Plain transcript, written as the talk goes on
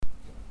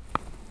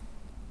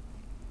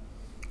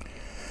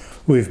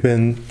We've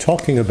been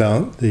talking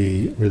about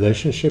the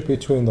relationship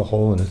between the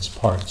whole and its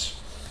parts,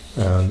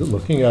 and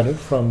looking at it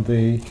from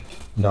the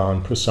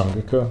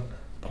non-Prasangika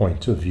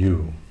point of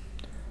view.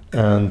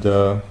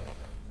 And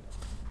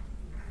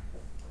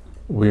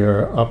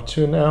we're up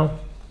to now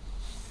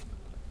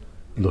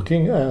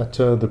looking at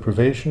the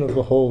privation of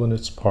the whole and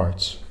its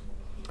parts.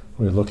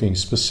 We're looking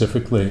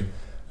specifically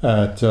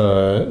at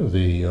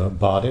the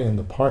body and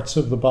the parts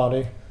of the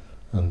body,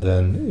 and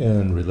then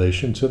in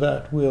relation to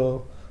that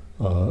we'll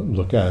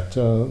look at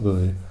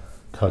the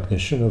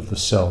cognition of the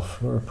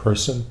self or a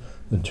person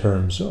in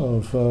terms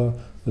of the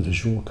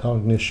visual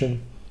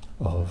cognition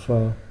of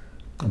a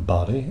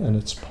body and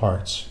its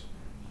parts.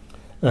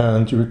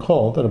 And you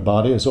recall that a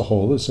body as a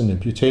whole is an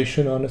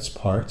imputation on its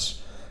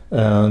parts,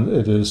 and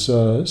it is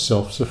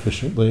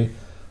self-sufficiently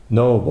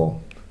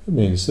knowable. It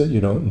means that you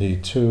don't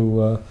need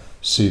to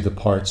see the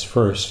parts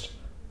first,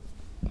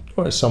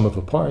 or some of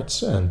the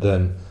parts, and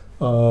then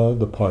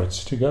the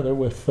parts together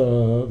with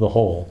the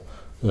whole.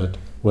 That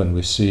when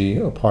we see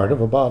a part of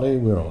a body,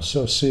 we're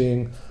also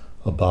seeing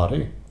a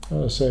body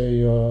as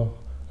a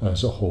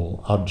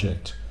whole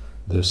object.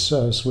 This,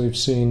 as we've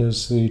seen,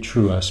 is the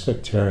true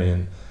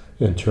aspectarian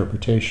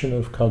interpretation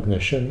of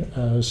cognition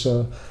as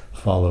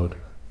followed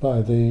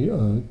by the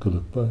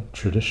Gelugpa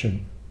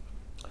tradition.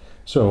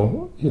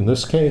 So, in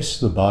this case,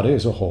 the body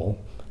as a whole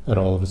and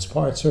all of its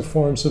parts are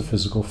forms of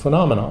physical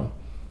phenomenon,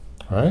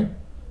 right?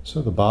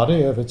 So the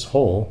body of its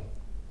whole.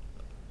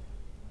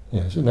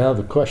 So now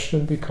the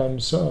question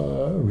becomes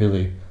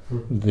really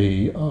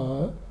the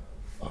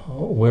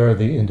where are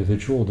the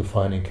individual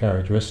defining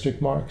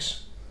characteristic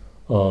marks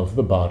of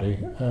the body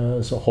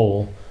as a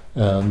whole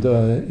and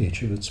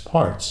each of its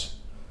parts.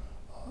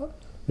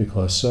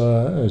 Because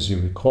as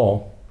you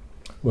recall,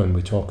 when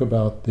we talk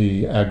about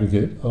the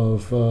aggregate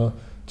of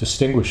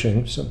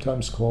distinguishing,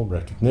 sometimes called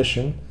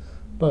recognition,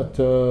 but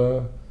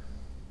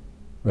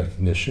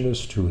recognition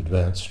is too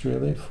advanced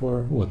really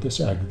for what this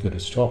aggregate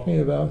is talking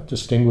about.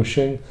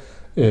 Distinguishing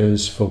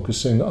is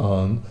focusing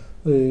on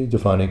the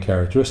defining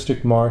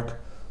characteristic mark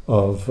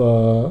of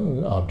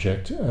an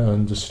object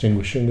and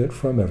distinguishing it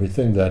from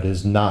everything that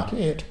is not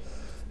it.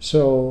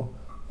 So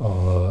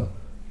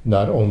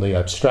not only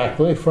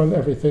abstractly from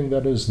everything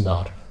that is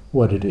not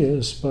what it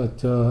is,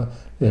 but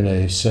in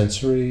a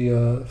sensory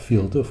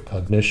field of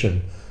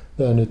cognition,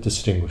 then it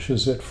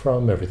distinguishes it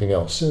from everything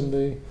else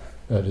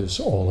that is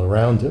all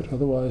around it.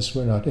 Otherwise,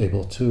 we're not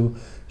able to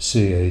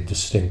see a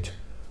distinct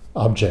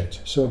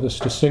object. So this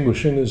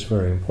distinguishing is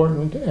very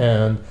important,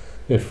 and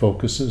it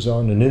focuses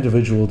on an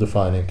individual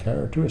defining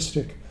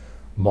characteristic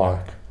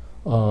mark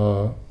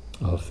of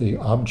the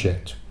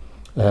object.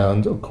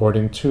 And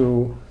according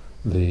to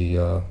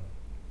the,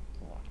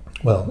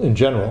 in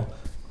general,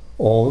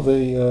 all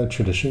the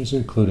traditions,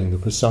 including the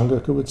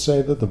Prasangika, would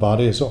say that the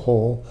body as a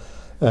whole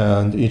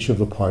and each of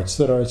the parts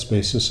that are its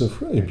basis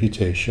of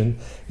imputation,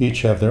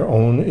 each have their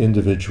own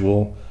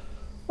individual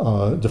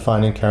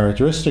defining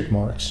characteristic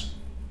marks.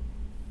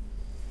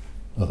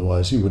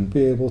 Otherwise, you wouldn't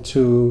be able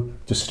to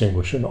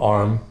distinguish an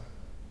arm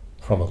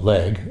from a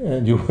leg,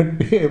 and you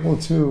wouldn't be able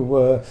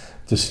to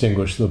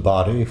distinguish the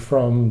body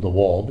from the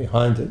wall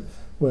behind it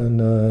when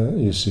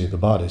you see the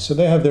body. So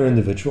they have their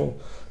individual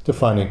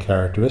defining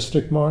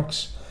characteristic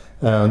marks,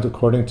 and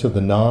according to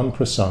the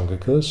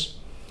non-Prasangikas,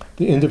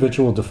 the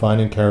individual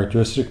defining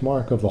characteristic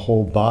mark of the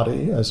whole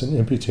body as an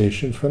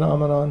imputation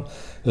phenomenon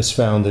is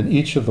found in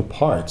each of the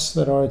parts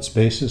that are its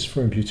basis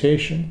for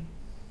imputation.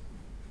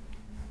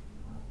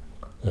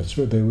 That's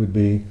where they would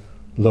be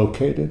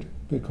located,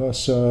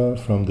 because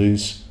from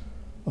these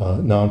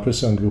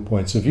non-Prasangika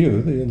points of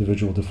view, the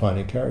individual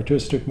defining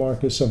characteristic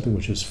mark is something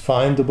which is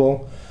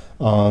findable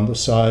on the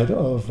side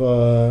of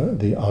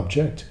the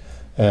object,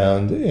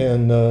 and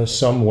in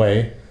some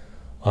way,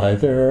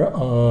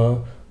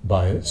 either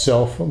by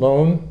itself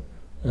alone,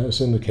 as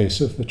in the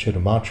case of the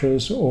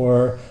Chittamatras,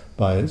 or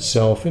by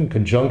itself in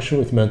conjunction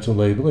with mental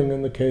labeling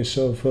in the case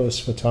of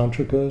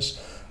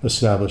Svatantrikas,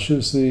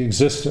 establishes the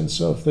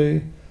existence of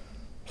the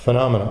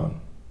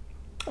phenomenon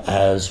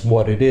as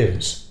what it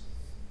is.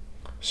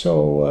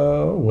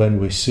 So when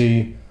we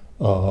see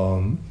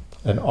an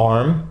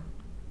arm,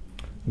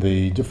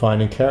 the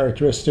defining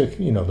characteristic,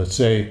 let's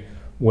say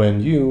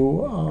when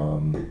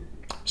you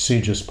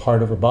see just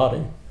part of a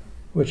body,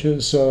 which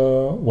is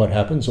what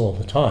happens all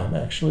the time.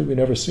 Actually, we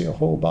never see a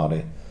whole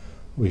body.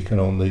 We can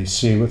only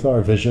see with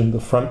our vision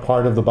the front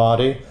part of the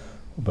body,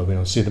 but we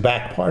don't see the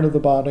back part of the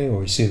body, or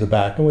we see the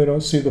back and we don't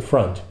see the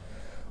front.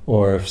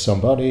 Or if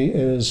somebody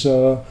is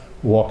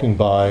walking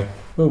by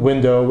the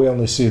window, we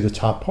only see the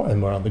top part,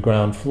 and we're on the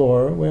ground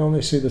floor, we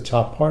only see the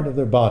top part of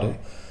their body.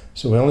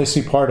 So we only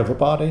see part of a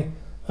body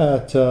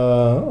at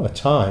a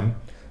time,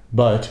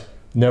 but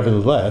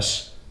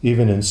nevertheless,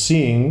 even in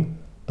seeing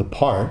the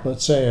part,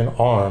 let's say an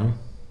arm,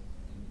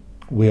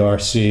 we are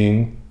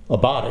seeing a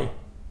body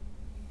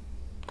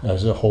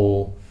as a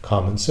whole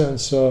common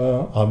sense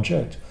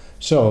object.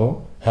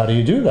 So how do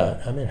you do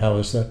that? How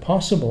is that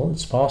possible?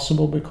 It's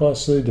possible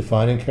because the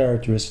defining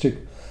characteristic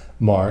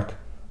mark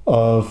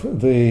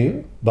of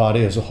the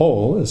body as a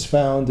whole is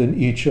found in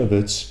each of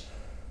its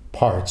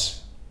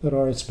parts that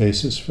are its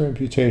basis for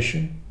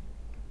imputation.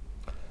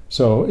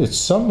 So it's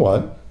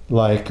somewhat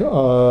like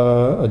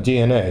a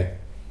DNA,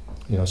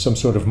 some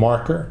sort of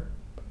marker,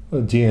 a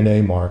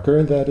DNA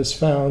marker that is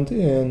found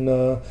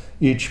in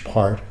each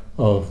part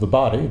of the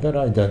body that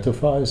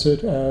identifies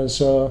it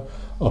as a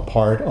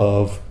part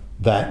of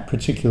that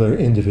particular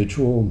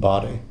individual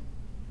body.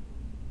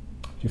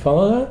 Do you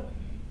follow that?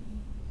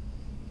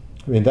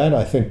 I mean, that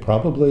I think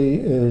probably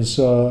is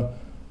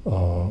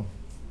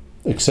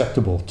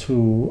acceptable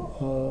to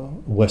a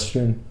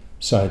Western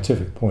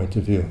scientific point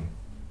of view.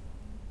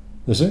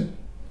 Is it,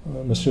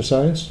 Mr.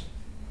 Science?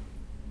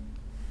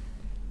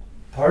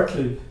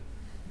 Partly.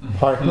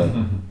 Partly.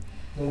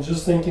 I'm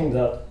just thinking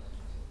that,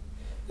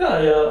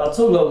 at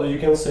some level you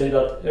can say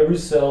that every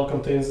cell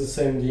contains the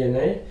same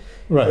DNA.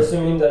 Right. It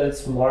doesn't mean that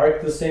it's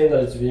marked the same,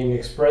 that it's being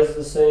expressed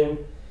the same.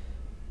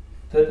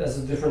 That has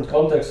a different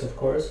context, of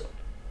course.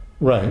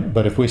 Right,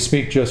 but if we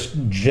speak just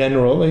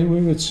generally,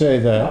 we would say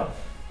that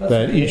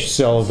each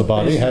cell of the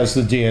body has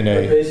the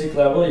DNA. At basic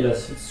level,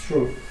 yes, it's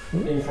true.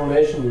 The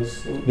information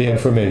is... The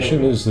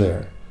information is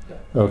there.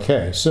 Yeah.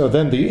 Okay, so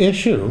then the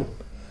issue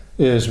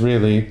is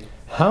really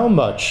how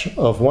much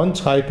of one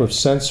type of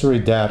sensory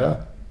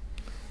data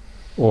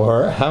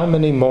or how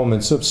many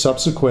moments of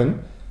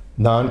subsequent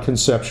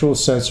non-conceptual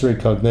sensory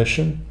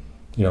cognition,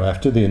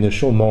 after the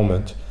initial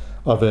moment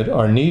of it,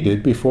 are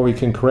needed before we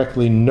can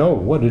correctly know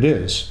what it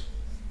is.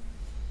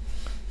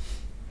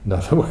 In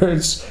other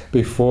words,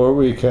 before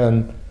we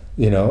can,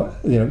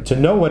 to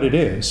know what it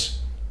is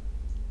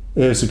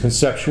a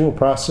conceptual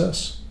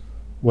process.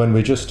 When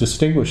we just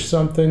distinguish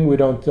something, we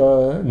don't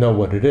know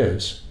what it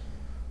is.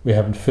 We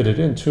haven't fit it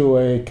into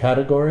a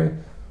category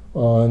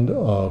and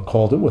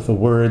called it with a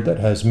word that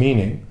has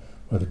meaning,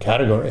 or the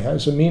category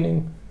has a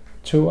meaning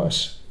to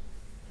us.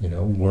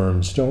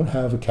 Worms don't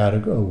have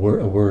a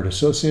word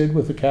associated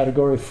with the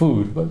category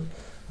food, but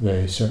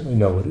they certainly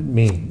know what it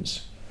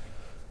means.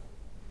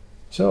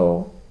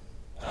 So,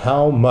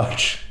 how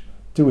much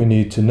do we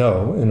need to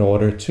know in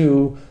order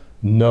to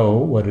know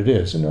what it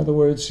is? In other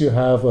words, you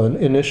have an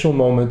initial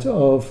moment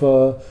of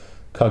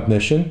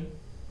cognition,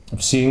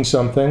 of seeing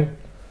something,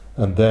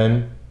 and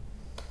then,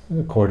 in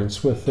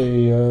accordance with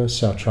the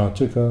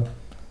Svatantrika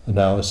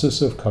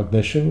analysis of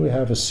cognition, we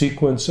have a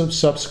sequence of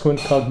subsequent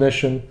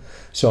cognition.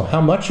 So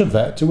how much of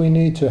that do we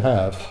need to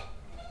have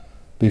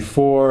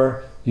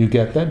before you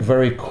get that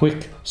very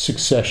quick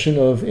succession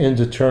of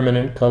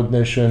indeterminate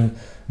cognition,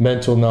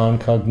 mental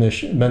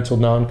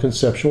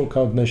non-conceptual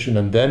cognition,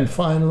 and then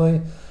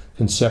finally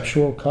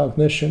conceptual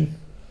cognition,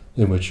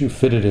 in which you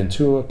fit it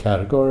into a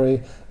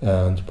category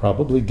and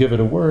probably give it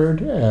a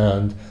word,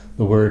 and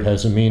the word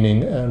has a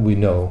meaning, and we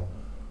know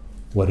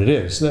what it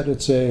is, that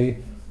it's a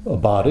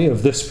body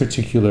of this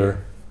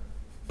particular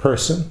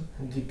person.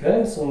 It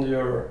depends on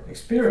your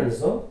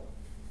experience, no?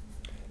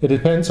 It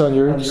depends on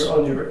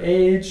your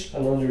age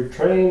and on your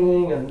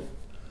training and.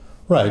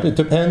 Right. It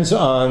depends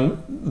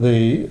on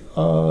the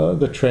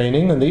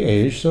training and the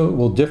age, so it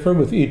will differ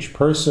with each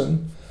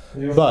person.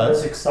 You're a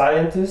forensic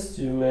scientist.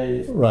 You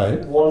may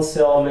one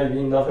cell may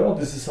be enough. Oh,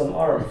 this is an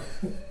arm.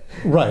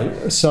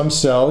 Right. Some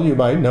cell you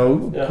might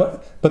know,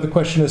 but the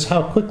question is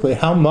how quickly,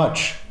 how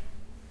much,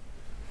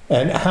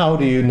 and how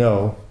do you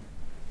know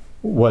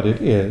what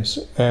it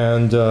is?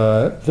 And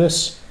so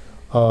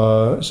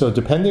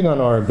depending on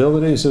our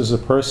abilities as a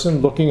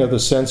person, looking at the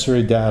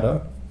sensory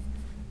data,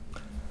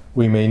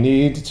 we may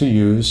need to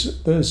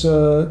use, there's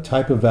a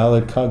type of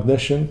valid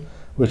cognition,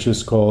 which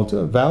is called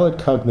valid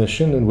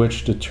cognition, in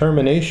which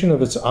determination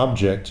of its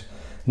object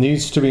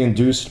needs to be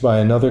induced by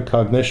another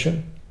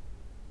cognition.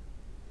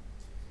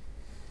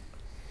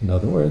 In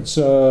other words,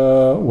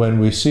 when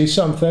we see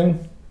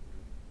something,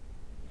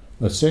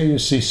 let's say you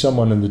see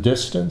someone in the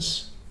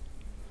distance,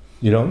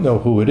 you don't know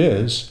who it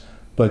is,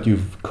 but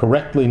you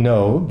correctly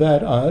know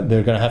that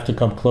they're going to have to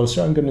come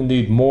closer. I'm going to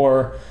need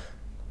more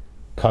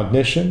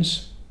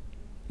cognitions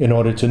in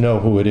order to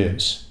know who it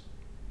is.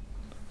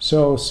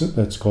 So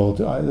that's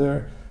called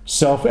either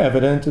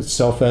self-evident. It's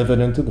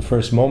self-evident at the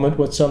first moment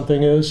what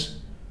something is,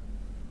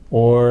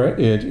 or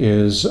it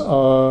is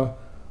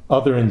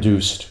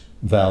other-induced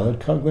valid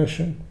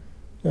cognition,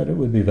 that it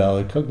would be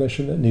valid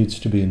cognition that needs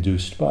to be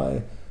induced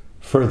by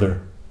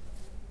further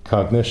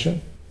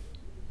cognition.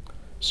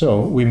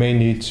 So we may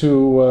need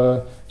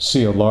to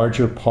see a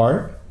larger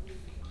part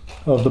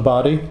of the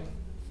body,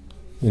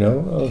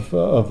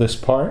 of this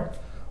part,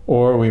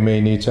 or we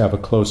may need to have a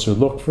closer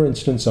look, for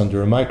instance,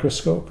 under a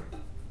microscope.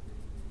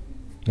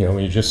 When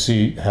you just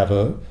have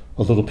a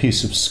little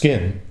piece of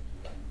skin,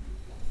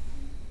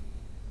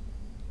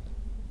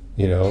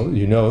 you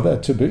know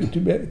that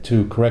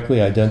to correctly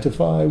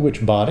identify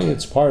which body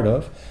it's part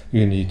of,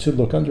 you need to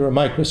look under a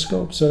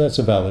microscope. So that's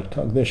a valid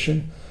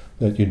cognition,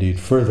 that you need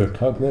further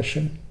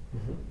cognition.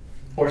 Mm-hmm.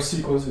 Or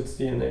sequence its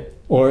DNA.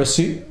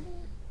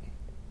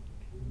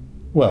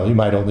 Well, you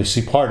might only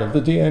see part of the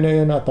DNA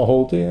and not the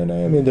whole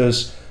DNA. I mean,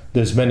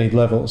 there's many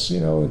levels,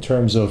 in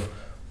terms of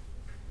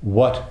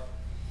what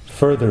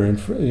further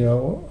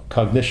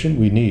cognition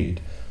we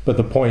need. But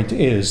the point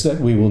is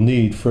that we will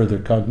need further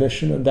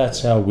cognition, and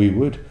that's how we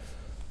would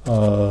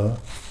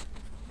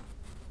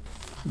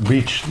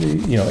reach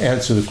the,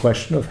 answer the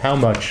question of how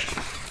much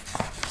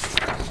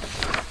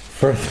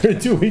further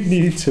do we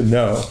need to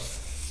know,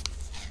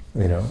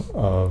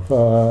 of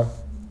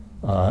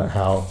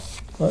how,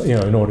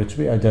 in order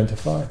to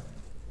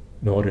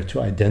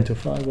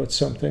identify what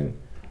something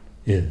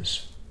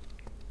is.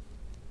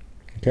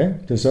 Okay,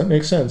 does that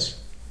make sense?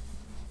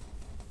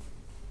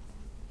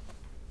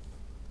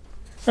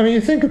 I mean,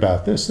 you think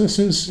about this. This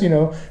is,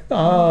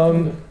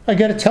 I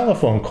get a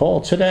telephone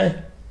call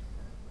today,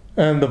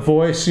 and the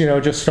voice,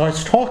 just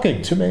starts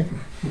talking to me.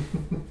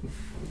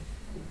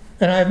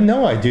 And I have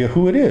no idea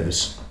who it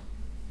is.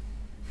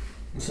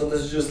 So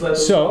let's just let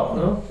them talk,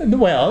 no?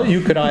 Well,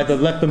 you could either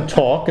let them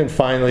talk and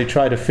finally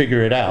try to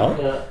figure it out,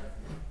 Yeah.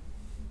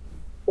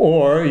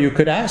 or you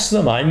could ask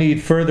them, I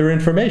need further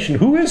information.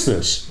 Who is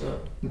this?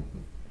 Yeah.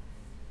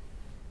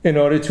 In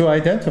order to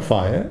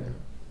identify it.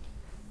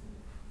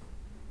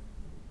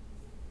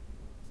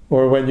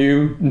 Or when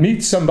you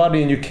meet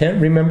somebody and you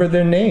can't remember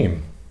their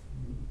name.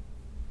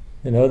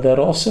 That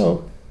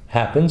also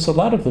happens a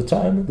lot of the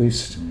time, at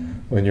least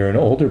when you're an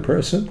older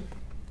person.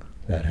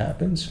 That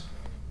happens.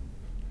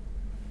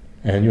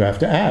 And you have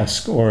to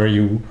ask, or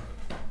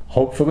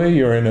hopefully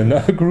you're in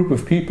another group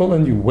of people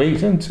and you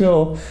wait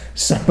until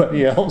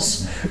somebody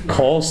else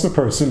calls the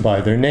person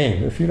by their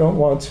name. If you don't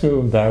want to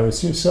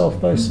embarrass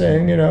yourself by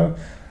saying,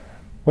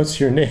 what's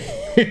your name?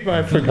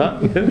 I've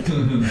forgotten it.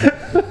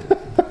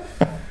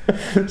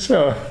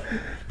 So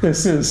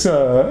this is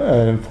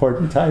an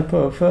important type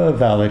of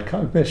valid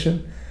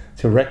cognition,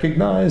 to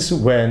recognize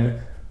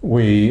when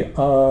we,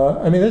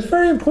 it's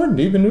very important,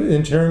 even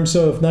in terms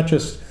of not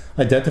just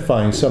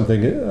identifying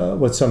something,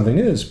 what something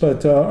is,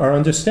 but our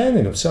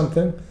understanding of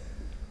something,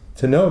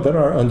 to know that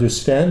our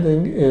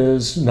understanding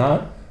is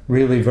not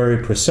really very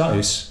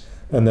precise,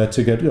 and that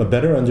to get a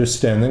better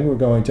understanding, we're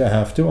going to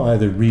have to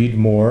either read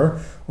more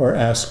or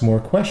ask more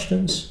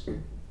questions.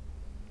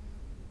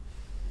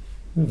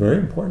 Very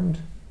important,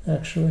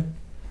 actually,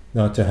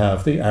 not to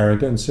have the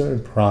arrogance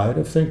and pride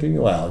of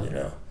thinking,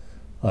 well,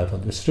 I've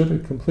understood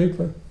it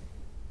completely.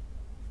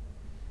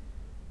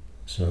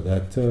 So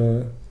that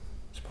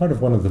it's part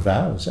of one of the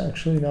vows,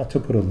 actually, not to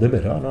put a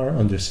limit on our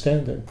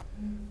understanding,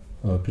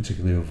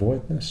 particularly of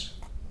voidness.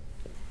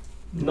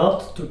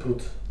 Not to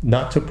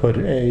put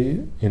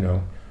a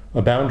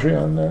boundary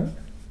on that.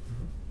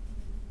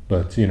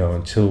 But,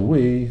 until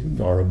we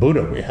are a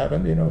Buddha, we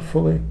haven't,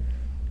 fully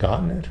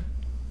gotten it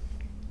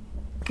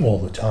all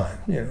the time,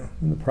 in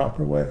the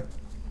proper way.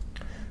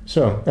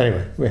 So,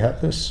 anyway, we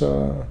have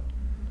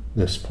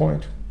this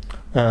point.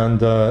 And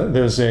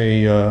there's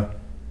a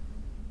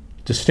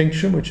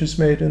distinction which is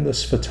made in the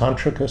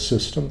Svatantrika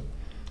system,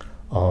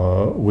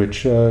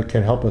 which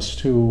can help us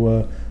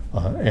to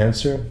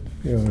answer,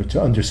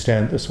 to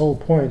understand this whole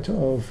point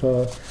of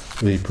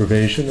the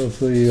pervasion of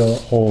the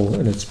whole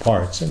in its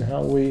parts, and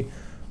how we,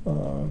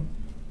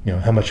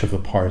 how much of the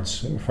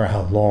parts, for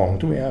how long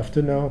do we have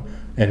to know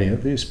any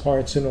of these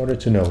parts in order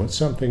to know what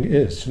something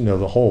is, to know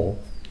the whole.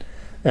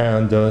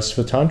 And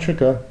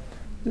Svatantrika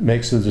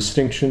makes a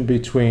distinction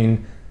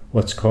between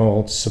what's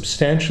called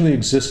substantially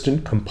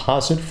existent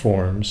composite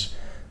forms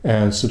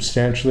and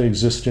substantially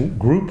existent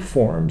group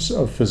forms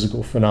of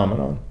physical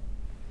phenomenon.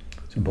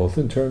 So both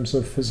in terms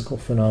of physical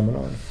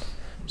phenomenon.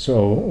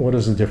 So what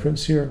is the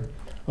difference here?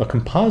 A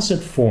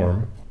composite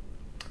form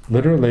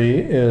literally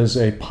is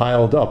a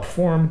piled up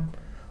form,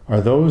 are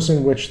those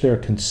in which their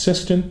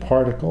constituent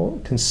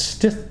particles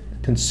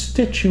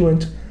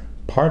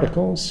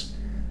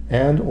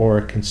and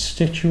or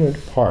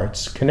constituent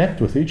parts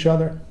connect with each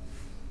other,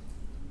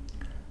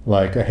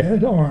 like a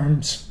head,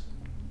 arms,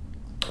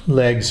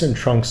 legs, and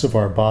trunks of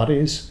our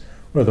bodies,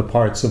 or the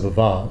parts of a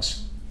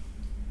vase.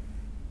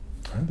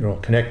 They're all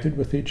connected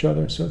with each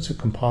other, so it's a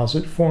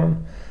composite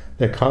form.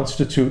 They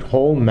constitute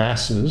whole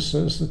masses,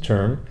 is the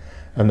term,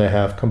 and they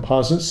have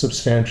composite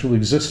substantial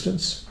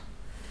existence.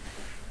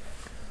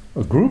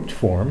 A grouped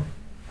form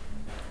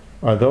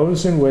are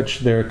those in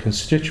which their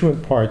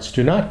constituent parts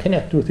do not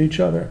connect with each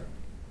other,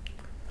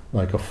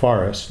 like a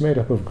forest made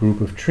up of a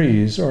group of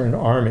trees, or an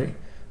army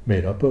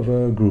made up of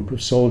a group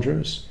of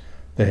soldiers.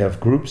 They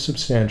have group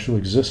substantial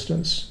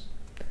existence.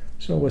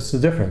 So what's the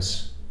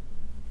difference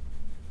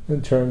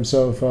in terms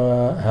of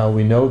how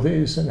we know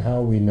these and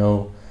how we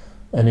know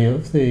any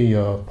of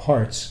the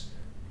parts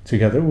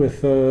together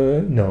with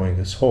knowing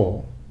this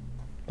whole,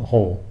 the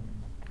whole?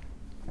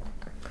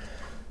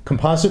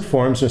 Composite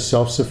forms are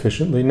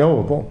self-sufficiently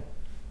knowable.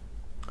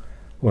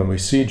 When we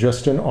see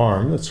just an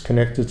arm that's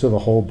connected to the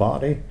whole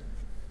body,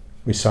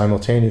 we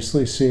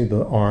simultaneously see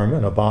the arm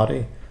and a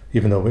body,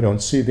 even though we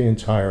don't see the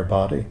entire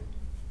body.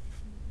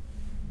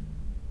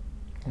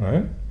 All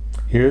right?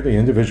 Here, the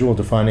individual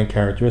defining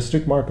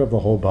characteristic mark of the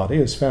whole body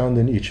is found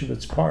in each of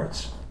its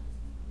parts.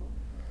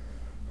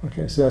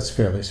 Okay, so that's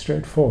fairly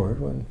straightforward.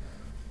 When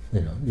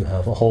you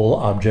have a whole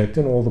object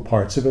and all the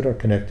parts of it are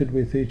connected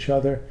with each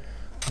other,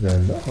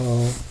 then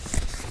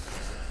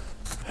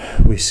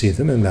we see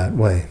them in that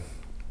way.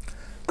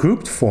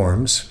 Grouped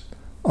forms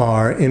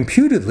are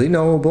imputedly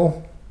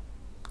knowable.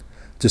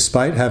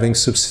 despite having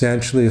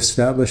substantially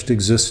established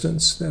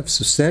existence. They have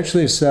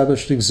substantially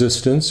established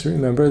existence.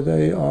 Remember,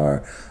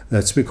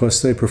 that's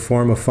because they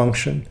perform a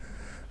function.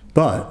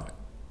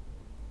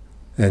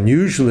 And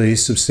usually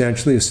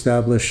substantially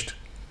established,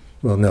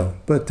 when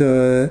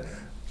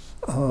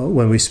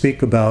we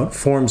speak about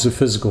forms of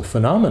physical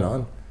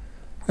phenomenon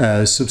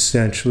as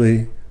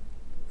substantially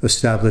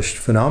established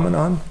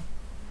phenomenon,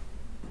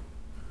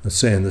 let's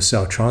say in the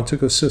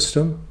Svatantrika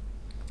system,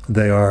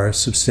 they are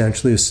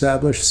substantially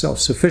established,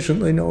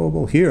 self-sufficiently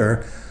knowable.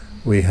 Here,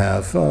 we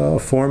have a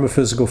form of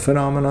physical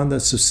phenomenon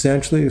that's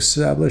substantially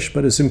established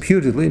but is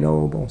imputedly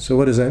knowable. So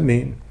what does that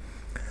mean?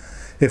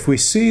 If we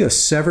see a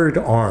severed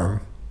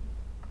arm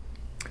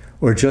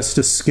or just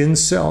a skin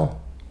cell,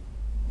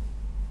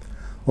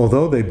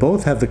 although they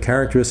both have the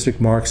characteristic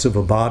marks of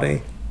a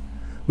body,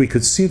 we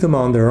could see them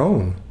on their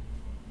own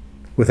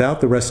without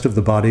the rest of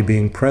the body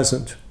being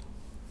present.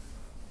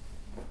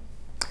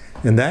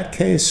 In that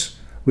case,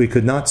 we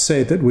could not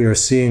say that we are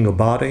seeing a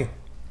body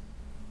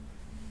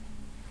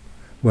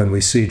when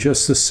we see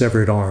just the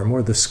severed arm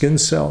or the skin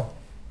cell.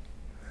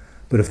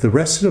 But if the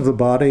rest of the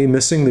body,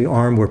 missing the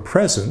arm, were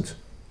present,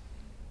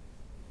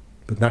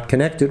 but not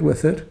connected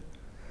with it,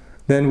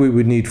 then we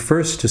would need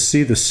first to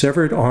see the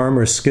severed arm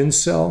or skin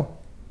cell,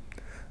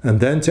 and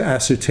then to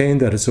ascertain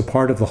that it's a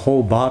part of the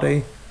whole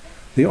body.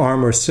 The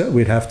arm or cell,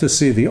 we'd have to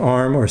see the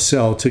arm or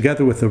cell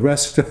together with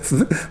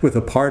with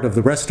a part of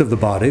the rest of the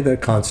body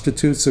that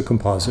constitutes a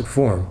composite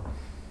form.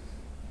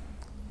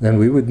 Then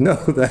we would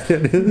know that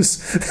it is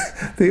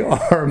the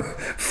arm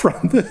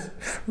from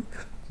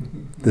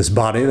this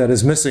body that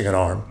is missing an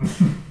arm.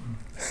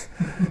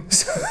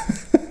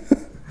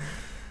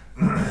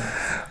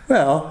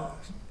 Well,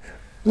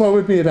 what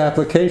would be an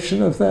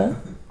application of that?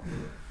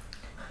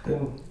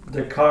 The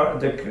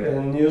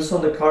news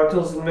on the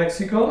cartels in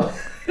Mexico?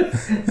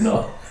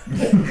 No,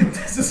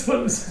 this is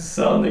what it's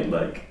sounding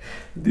like.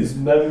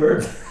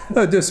 Dismembered.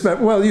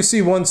 Well, you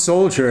see one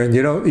soldier, and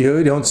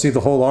you don't see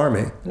the whole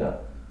army. Yeah.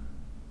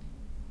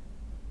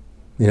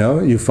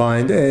 You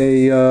find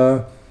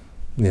a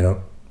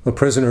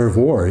prisoner of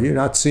war. You're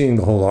not seeing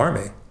the whole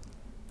army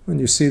when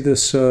you see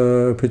this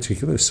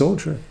particular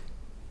soldier.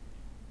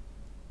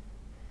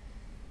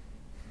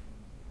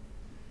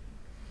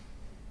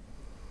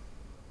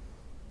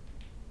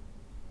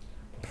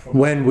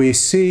 When we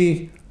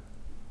see,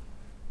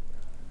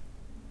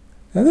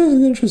 now this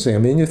is interesting. I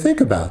mean, you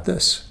think about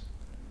this.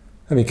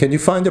 I mean, can you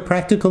find a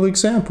practical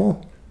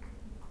example?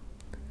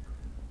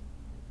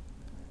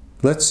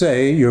 Let's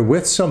say you're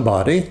with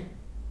somebody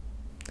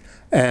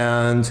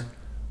and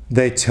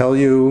they tell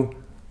you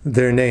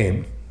their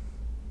name.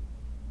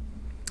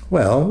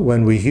 Well,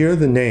 when we hear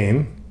the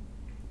name,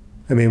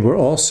 I mean, we're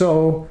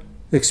also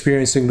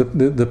experiencing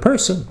the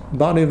person, the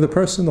body of the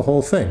person, the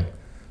whole thing.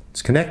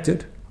 It's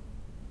connected.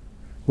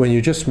 When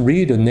you just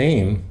read a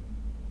name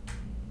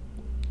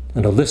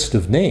and a list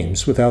of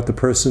names without the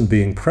person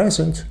being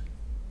present,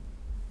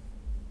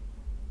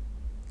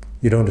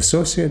 you don't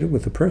associate it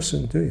with the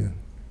person, do you?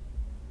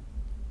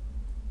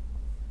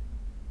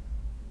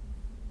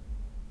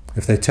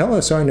 If they tell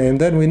us our name,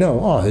 then we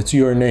know, it's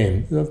your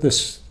name of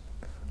this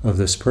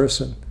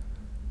person.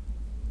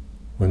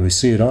 When we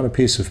see it on a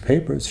piece of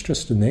paper, it's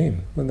just a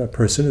name. When that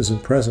person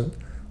isn't present,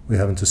 we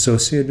haven't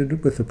associated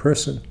it with the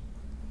person.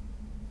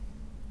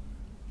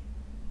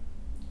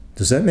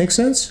 Does that make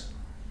sense?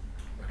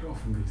 But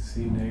often we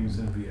see names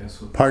and we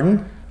also...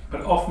 Pardon?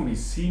 But often we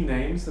see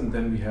names and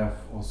then we have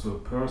also a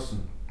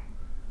person.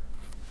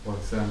 For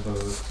example, a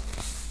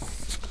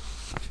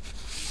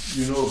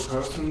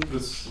person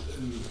with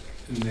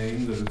a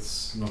name that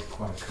it's not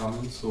quite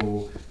common,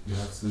 so you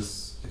have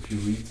this, if you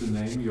read the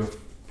name, you have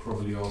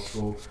probably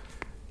also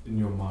in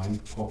your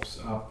mind pops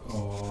up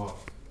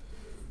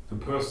the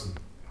person.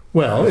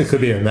 Well, it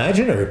could be an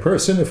imaginary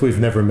person if we've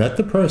never met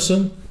the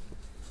person.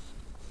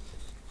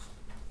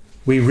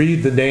 We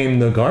read the name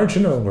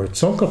Nagarjuna or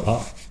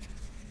Tsongkhapa.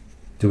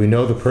 Do we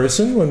know the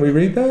person when we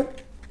read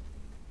that?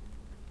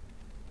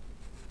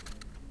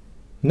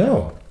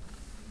 No.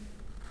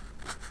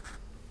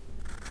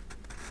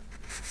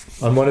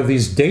 On one of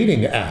these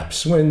dating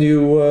apps, when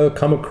you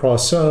come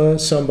across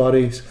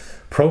somebody's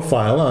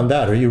profile on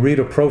that, or you read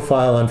a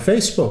profile on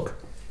Facebook,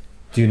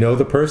 do you know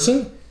the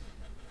person?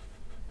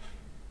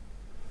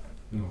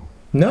 No.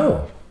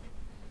 No.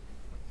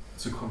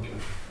 It's a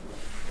computer.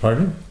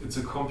 Pardon? It's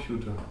a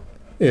computer.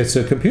 It's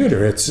a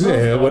computer. It's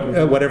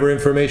whatever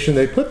information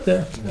they put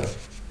there. Yeah.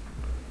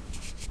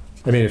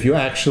 I mean, if you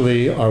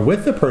actually are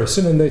with the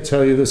person and they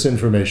tell you this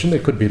information, they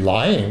could be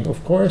lying,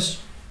 of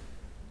course.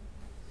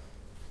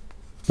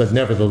 But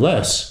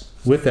nevertheless,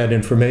 with that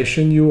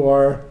information, you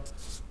are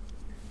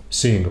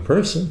seeing a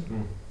person.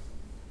 Mm.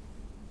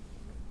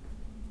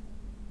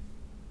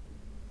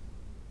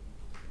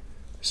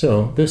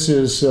 So this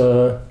is,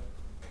 I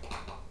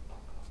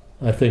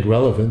think,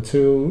 relevant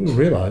to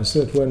realize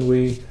that when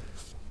we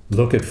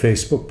look at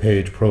Facebook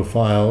page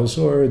profiles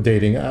or a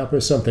dating app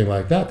or something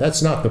like that,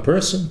 that's not the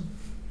person.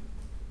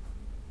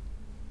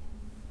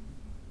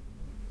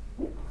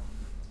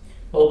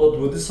 Well, but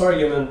with this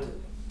argument,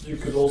 you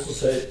could also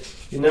say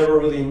you never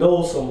really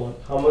know someone.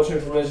 How much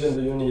information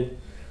do you need?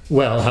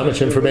 Well, how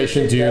much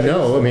information do you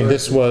know? I mean,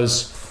 this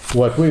was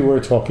what we were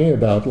talking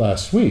about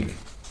last week.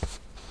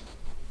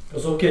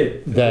 It's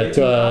okay. That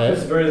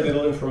there's very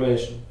little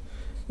information.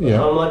 But yeah.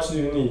 how much do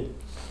you need?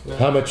 Yeah.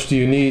 How much do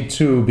you need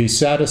to be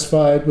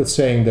satisfied with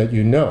saying that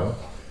you know?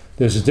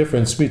 There's a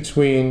difference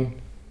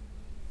between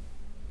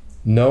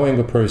knowing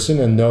a person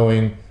and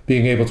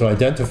being able to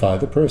identify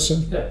the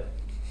person. Yeah.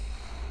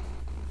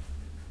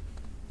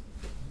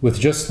 With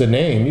just the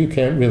name, you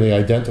can't really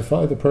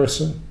identify the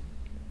person.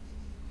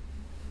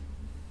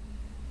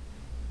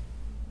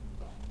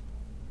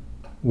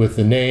 With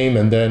the name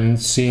and then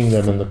seeing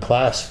them in the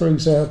class, for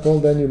example,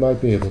 then you might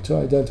be able to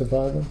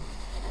identify them.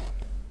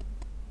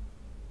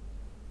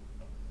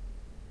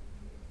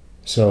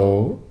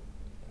 So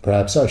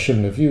perhaps I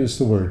shouldn't have used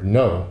the word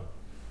know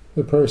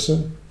the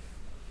person,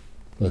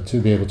 but to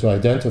be able to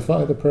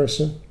identify the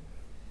person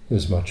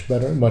is much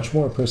better, much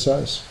more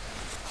precise.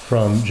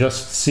 From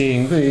just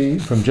the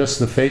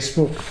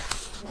Facebook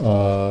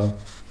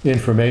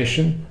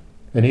information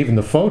and even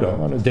the photo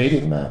on a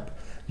dating map,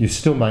 you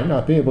still might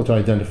not be able to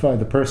identify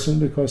the person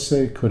because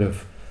they could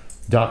have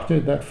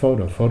doctored that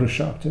photo,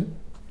 photoshopped it.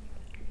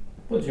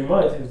 But you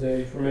might if the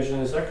information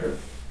is accurate.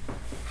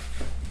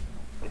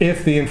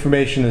 If the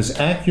information is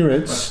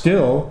accurate,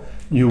 still,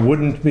 you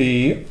wouldn't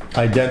be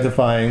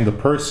identifying the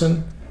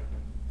person.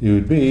 You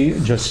would be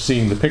just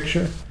seeing the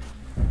picture.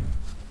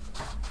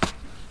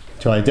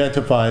 To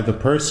identify the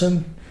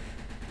person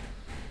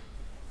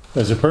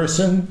as a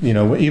person,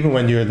 even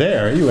when you're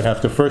there, you would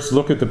have to first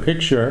look at the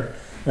picture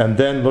and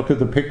then look at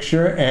the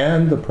picture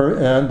and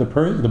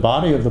the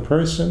body of the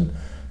person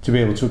to be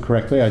able to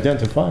correctly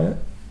identify it.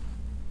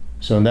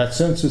 So in that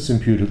sense, it's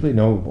imputedly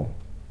knowable.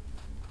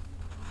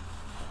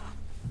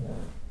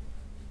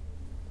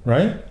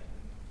 Right?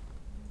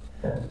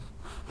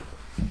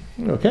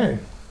 Okay.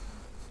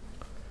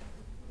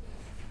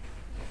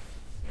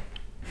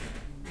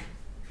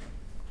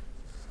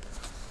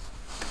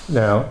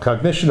 Now,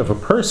 cognition of a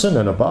person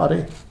and a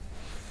body.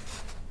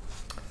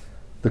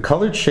 The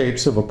colored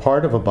shapes of a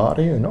part of a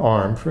body, an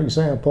arm, for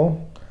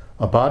example,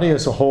 a body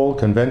as a whole,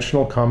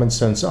 conventional common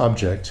sense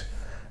object,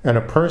 and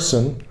a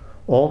person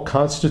all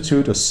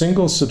constitute a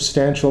single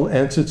substantial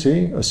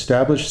entity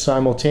established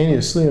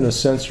simultaneously in a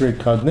sensory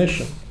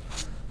cognition.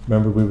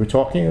 Remember we were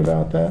talking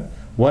about that?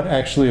 What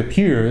actually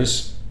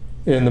appears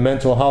in the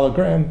mental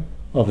hologram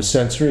of a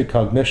sensory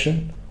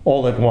cognition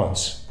all at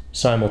once,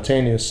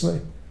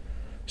 simultaneously.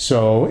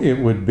 So it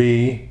would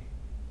be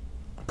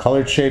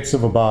colored shapes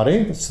of a body.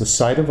 It's the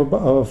site of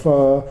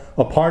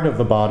a part of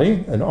the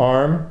body, an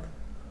arm.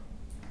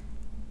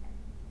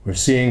 We're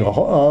seeing a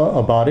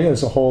body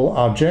as a whole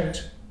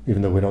object,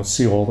 even though we don't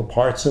see all the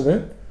parts of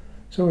it.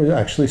 So we're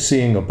actually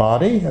seeing a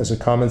body as a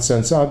common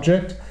sense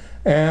object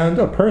and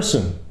a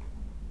person.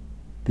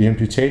 The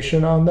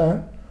imputation on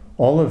that,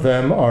 all of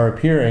them are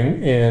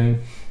appearing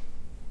in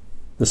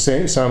the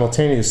same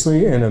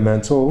simultaneously in a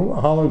mental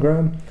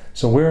hologram.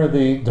 So where are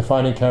the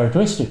defining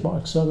characteristic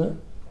marks of it?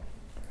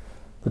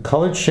 The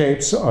colored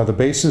shapes are the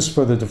basis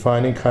for the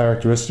defining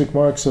characteristic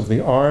marks of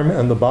the arm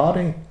and the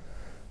body,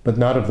 but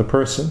not of the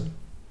person.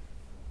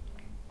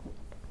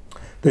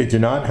 They do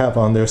not have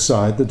on their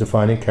side the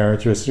defining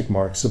characteristic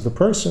marks of the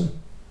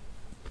person.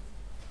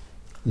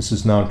 This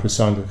is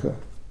non-prasangika.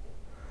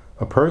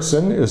 A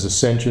person is a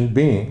sentient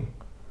being,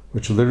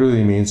 which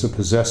literally means a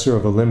possessor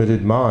of a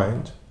limited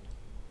mind.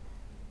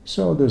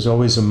 So there's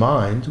always a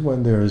mind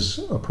when there's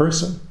a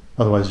person,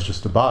 otherwise it's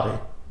just a body.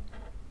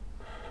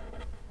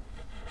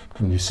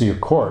 When you see a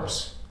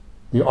corpse,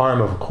 the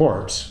arm of a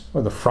corpse,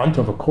 or the front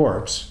of a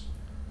corpse,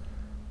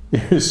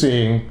 you're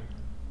seeing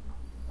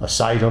a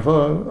site of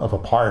a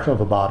part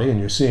of a body, and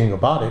you're seeing a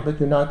body, but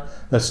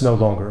that's no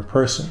longer a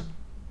person.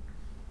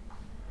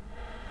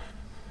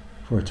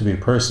 For it to be a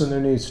person, there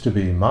needs to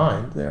be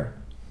mind there.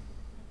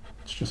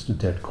 It's just a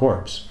dead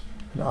corpse,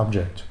 an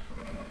object.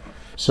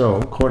 So,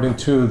 according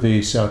to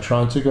the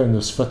Svatantrika and the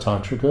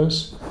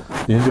Svatantrikas,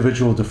 the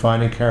individual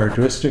defining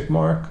characteristic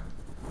mark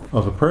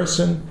of a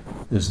person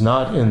is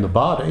not in the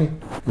body,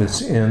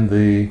 it's in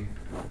the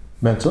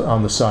mental,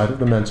 on the side of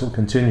the mental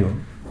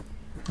continuum,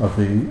 of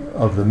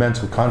the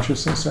mental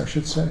consciousness, I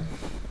should say,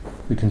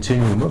 the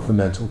continuum of the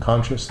mental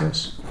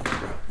consciousness.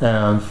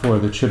 And for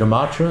the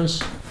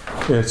Chittamatras,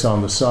 it's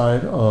on the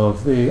side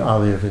of the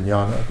Alaya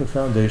Vijnana, the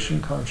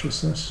foundation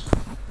consciousness.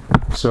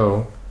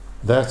 So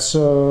that's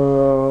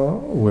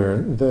where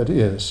that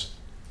is.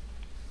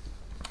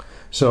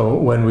 So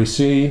when we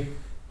see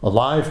a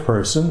live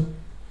person,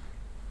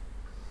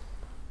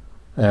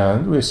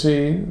 and we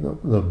see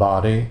the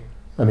body,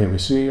 we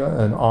see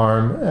an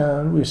arm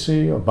and we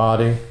see a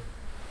body.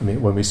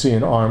 When we see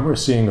an arm, we're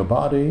seeing a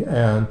body,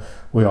 and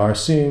we are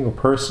seeing a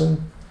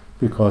person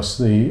because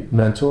the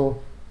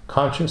mental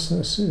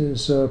consciousness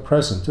is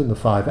present in the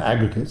five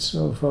aggregates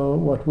of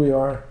what we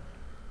are,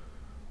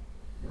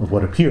 of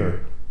what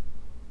appear.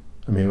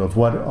 Of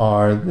what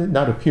are,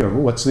 not appear,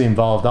 but what's the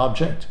involved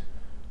object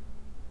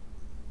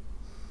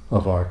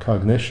of our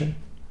cognition.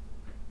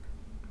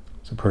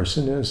 The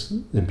person is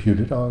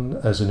imputed on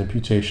as an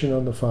imputation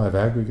on the five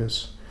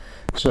aggregates.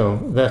 So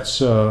that's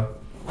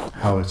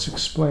how it's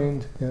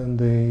explained in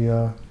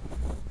the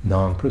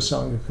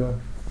non-Prasangika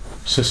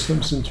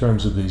systems in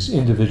terms of these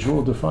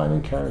individual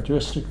defining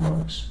characteristic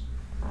marks.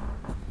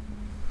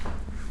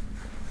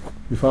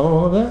 You follow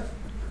all of that?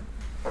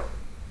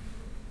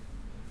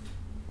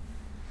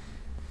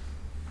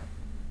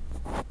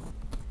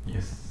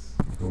 Yes,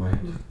 go ahead.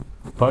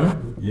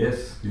 Pardon?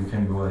 Yes, you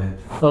can go ahead.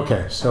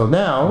 Okay, so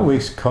now we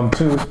come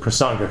to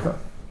Prasangika,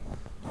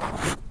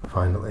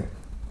 finally.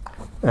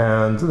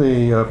 And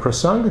the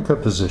Prasangika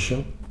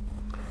position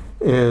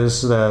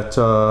is that,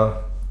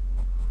 the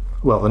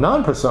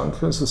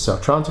non-Prasangikas, the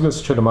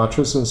Sautrantikas,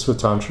 Chittamatras, and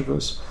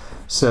Svatantrikas,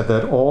 said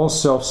that all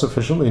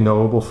self-sufficiently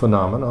knowable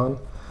phenomenon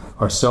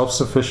are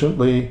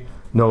self-sufficiently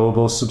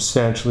knowable,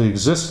 substantially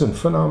existent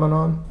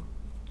phenomenon.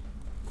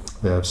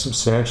 They have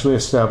substantially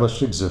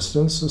established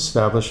existence,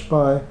 established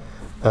by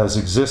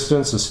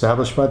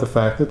the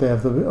fact that they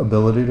have the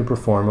ability to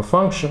perform a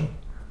function.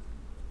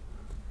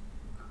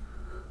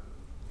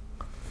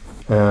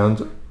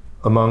 And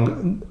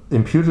among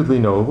imputedly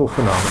knowable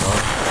phenomena,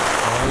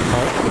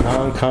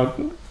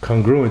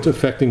 non-congruent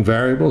affecting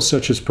variables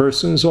such as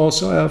persons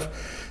also have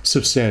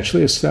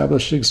substantially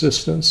established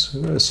existence,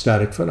 whereas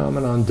static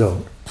phenomenon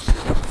don't.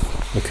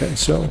 Okay,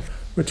 so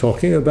we're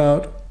talking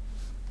about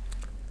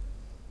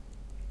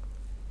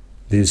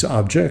these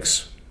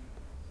objects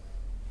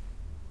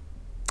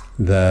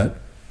that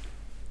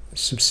are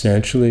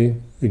substantially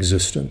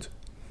existent.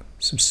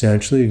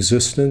 Substantially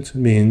existent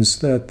means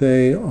that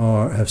they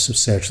have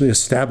substantially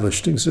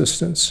established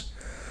existence.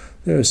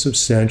 They're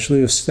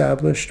substantially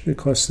established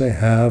because they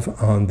have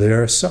on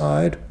their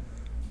side,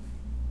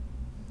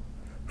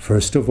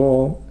 first of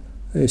all,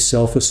 a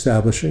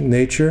self-establishing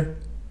nature.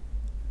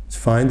 It's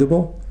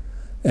findable,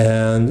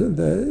 and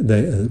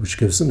which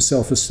gives them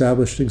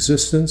self-established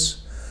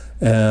existence,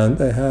 and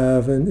they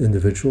have an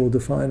individual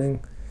defining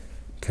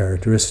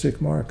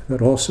characteristic mark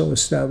that also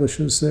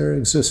establishes their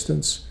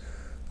existence,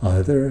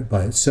 either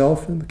by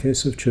itself, in the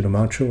case of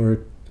Chittamatra,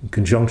 or in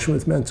conjunction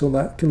with mental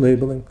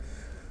labeling,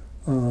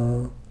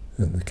 in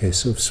the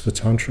case of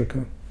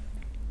Svatantrika.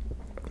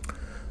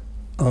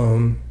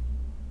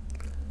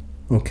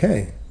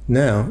 Okay,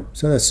 now,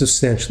 so that's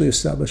substantially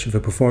established. If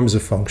it performs a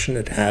function,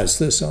 it has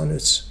these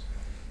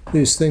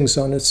things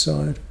on its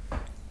side.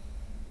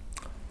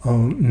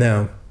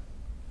 Now,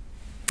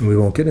 we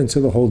won't get into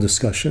the whole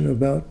discussion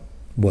about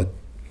what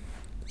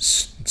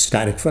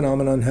static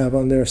phenomenon have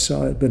on their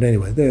side, but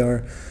anyway, they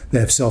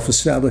have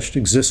self-established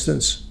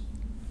existence,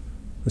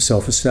 a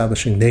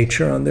self-establishing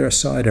nature on their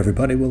side.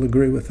 Everybody will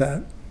agree with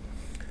that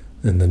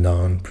in the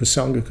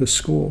non-Prasangika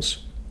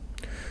schools.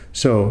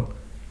 So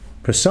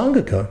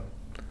Prasangika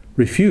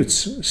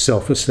refutes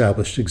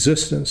self-established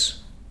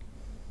existence.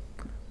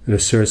 It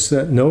asserts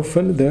that there are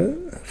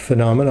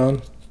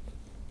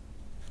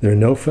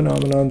no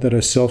phenomena that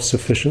are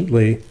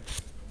self-sufficiently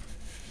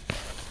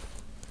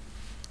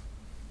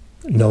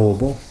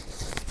knowable.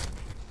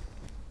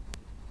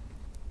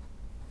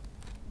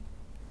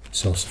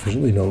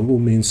 Self-sufficiently knowable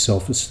means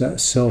God, I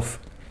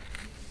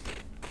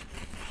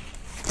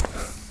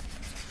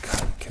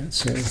can't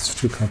say it, it's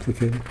too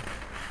complicated.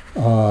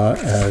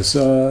 As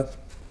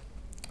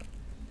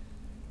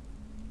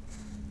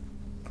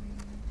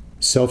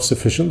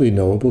self-sufficiently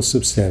knowable,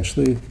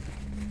 substantial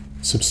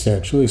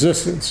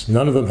existence.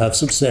 None of them have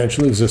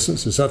substantial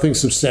existence. There's nothing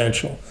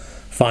substantial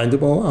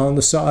findable on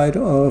the side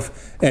of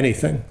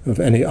anything, of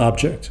any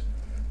object.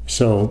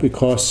 So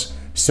because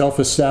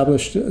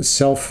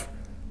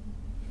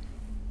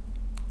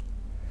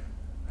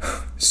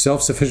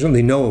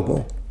self-sufficiently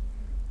knowable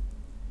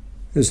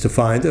is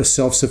defined as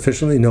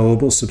self-sufficiently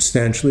knowable,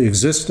 substantially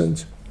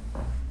existent.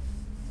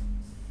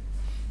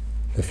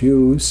 If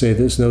you say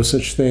there's no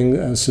such thing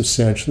as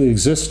substantially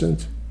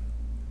existent,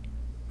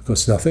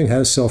 because nothing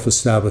has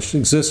self-established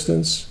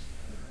existence,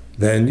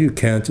 then you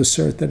can't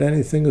assert that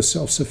anything is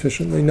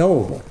self-sufficiently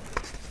knowable.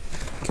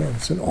 Again,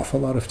 it's an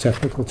awful lot of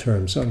technical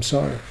terms, I'm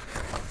sorry.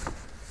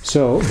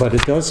 So, but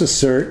it does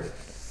assert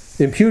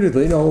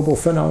imputedly knowable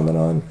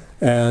phenomenon,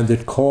 and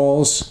it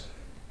calls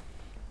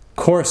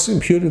coarse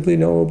imputedly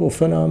knowable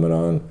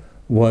phenomenon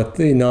what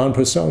the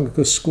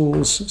non-Prasangika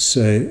schools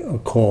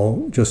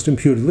call just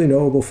imputedly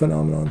knowable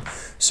phenomenon.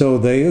 So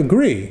they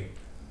agree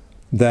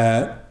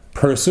that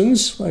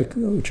persons,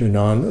 which are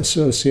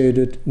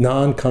non-associated,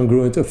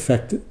 non-congruent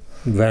affected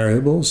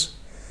variables,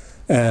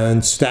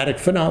 and static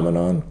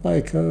phenomenon,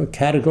 like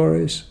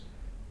categories,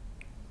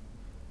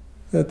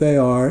 that they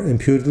are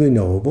imputedly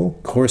knowable,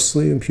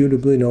 coarsely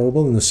imputably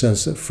knowable, in the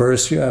sense that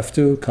first you have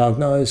to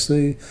cognize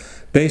the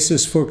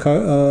basis for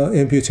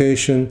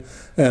imputation,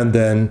 and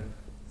then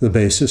the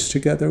basis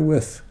together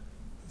with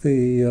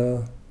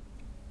the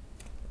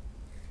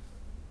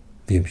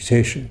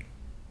imputation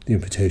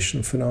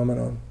of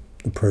phenomenon,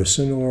 the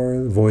person, or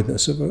the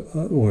voidness of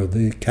or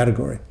the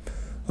category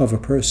of a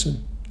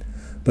person.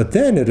 But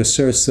then it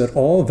asserts that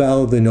all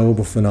validly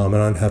knowable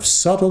phenomena have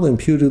subtle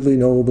imputedly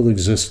knowable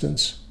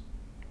existence.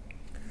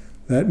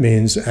 That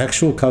means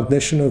actual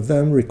cognition of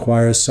them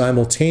requires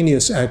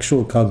simultaneous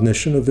actual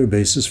cognition of their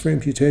basis for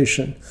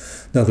imputation.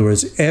 In other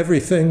words,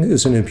 everything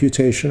is an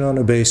imputation on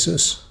a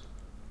basis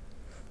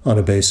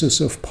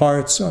of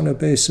parts, on a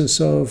basis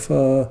of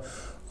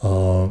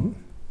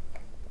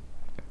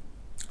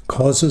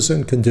causes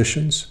and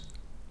conditions.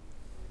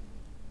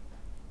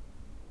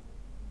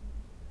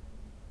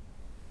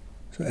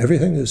 So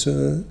everything is,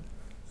 and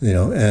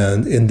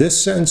in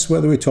this sense,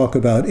 whether we talk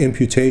about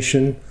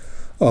imputation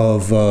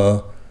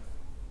of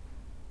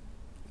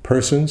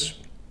persons,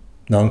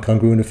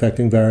 non-congruent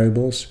affecting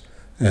variables,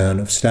 and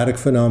of static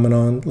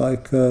phenomenon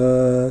like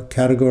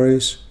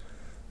categories,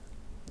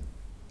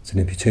 it's an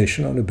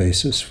imputation on a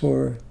basis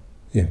for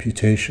the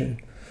imputation.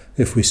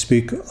 If we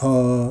speak,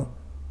 let's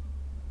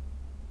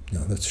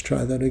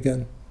try that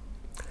again.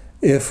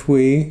 If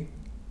we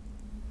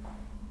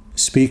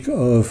speak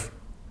of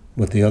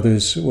what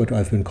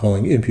I've been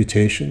calling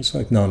imputations,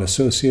 like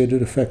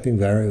non-associated affecting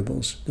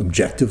variables,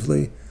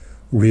 objectively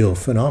real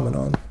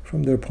phenomenon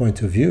from their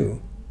point of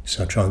view,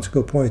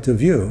 Svatantrika point of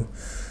view,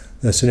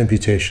 that's an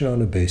imputation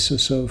on a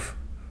basis of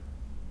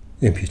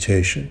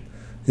imputation.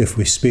 If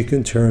we speak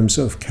in terms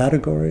of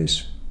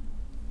categories,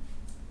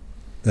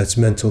 that's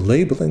mental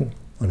labeling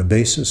on a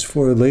basis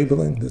for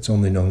labeling that's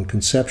only known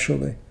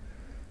conceptually.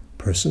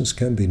 Persons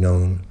can be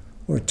known,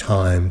 or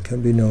time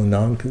can be known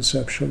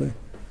non-conceptually.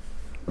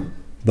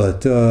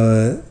 But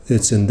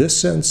it's in this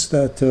sense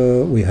that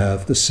we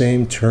have the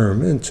same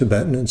term in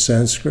Tibetan and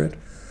Sanskrit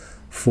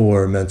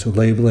for mental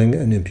labeling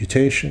and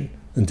imputation,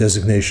 and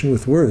designation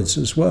with words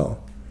as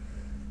well.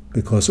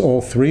 Because all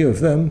three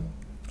of them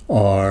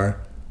are,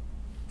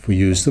 if we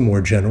use the more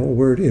general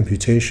word,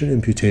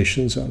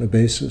 imputations on a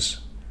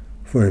basis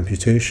for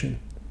imputation.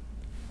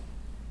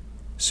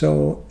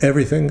 So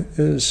everything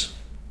is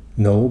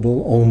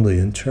knowable only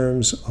in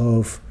terms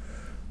of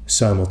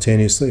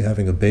simultaneously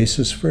having a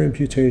basis for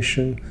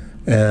imputation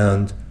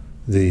and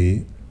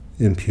the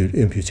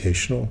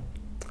imputational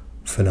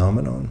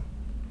phenomenon.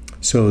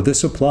 So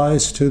this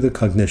applies to the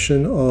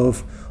cognition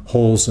of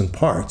wholes and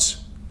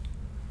parts.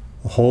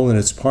 A whole and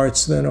its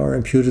parts then are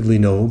imputedly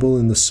knowable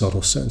in the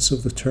subtle sense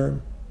of the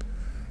term.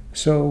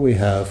 So we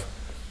have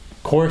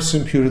coarse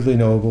imputedly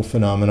knowable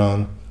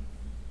phenomenon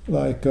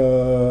like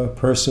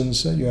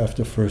persons that you have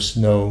to first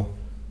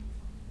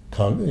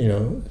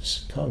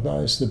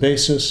cognize the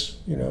basis,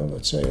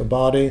 let's say a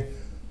body,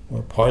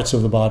 or parts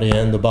of the body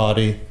and the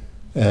body,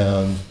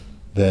 and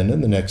then in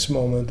the next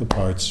moment the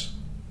parts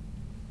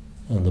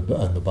and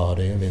the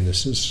body. I mean,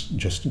 this is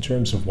just in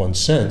terms of one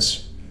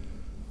sense,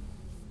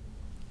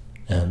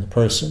 and the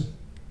person.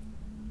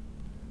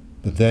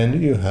 But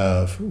then you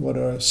have what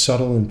are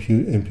subtle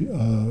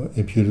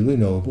imputedly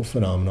knowable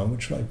phenomena,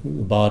 which like the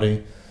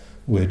body,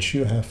 which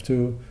you have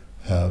to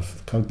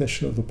have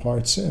cognition of the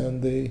parts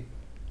and the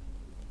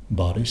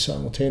body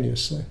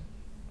simultaneously.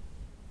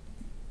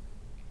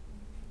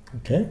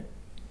 Okay?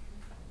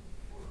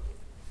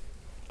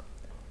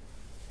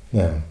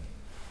 Now,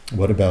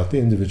 what about the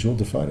individual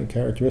defining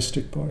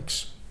characteristic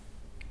marks?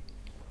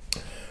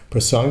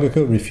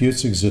 Prasangika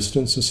refutes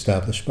existence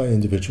established by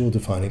individual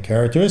defining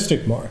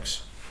characteristic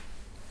marks,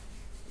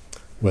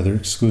 whether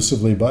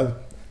exclusively by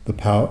the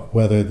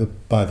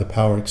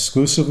power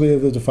exclusively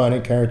of the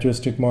defining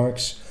characteristic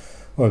marks,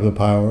 or the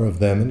power of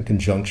them in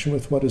conjunction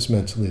with what is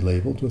mentally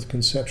labeled with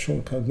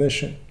conceptual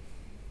cognition.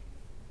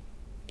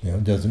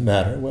 It doesn't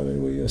matter whether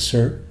we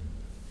assert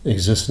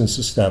existence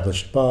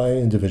established by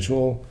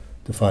individual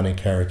defining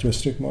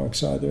characteristic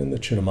marks, either in the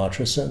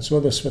Chittamatra sense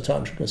or the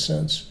Svatantrika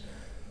sense.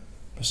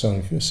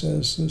 Prasangika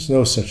says there's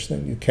no such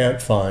thing. You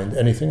can't find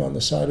anything on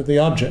the side of the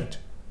object.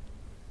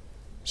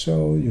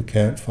 So you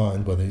can't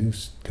find, whether you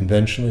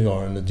conventionally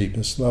or on the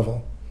deepest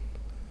level,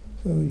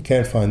 so you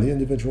can't find the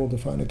individual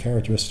defining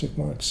characteristic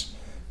marks.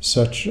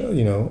 Such,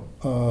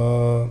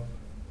 so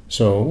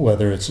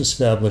whether it's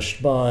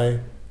established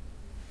by,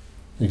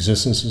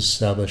 existence is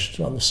established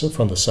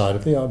from the side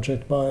of the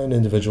object by an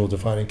individual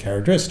defining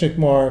characteristic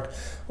mark,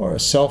 or a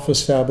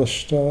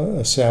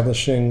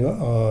establishing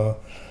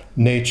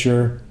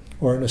nature,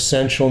 or an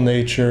essential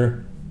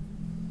nature,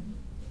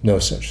 no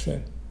such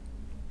thing.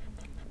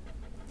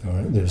 All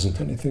right, there isn't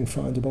anything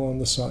findable on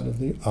the side of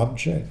the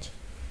object.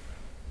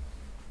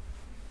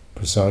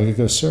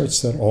 Prasangika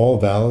asserts that all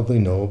validly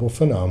knowable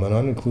phenomena,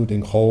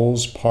 including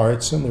wholes,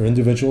 parts, and their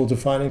individual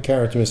defining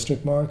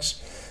characteristic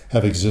marks,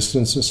 have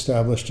existence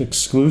established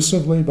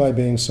exclusively by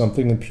being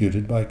something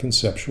imputed by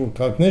conceptual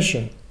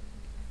cognition.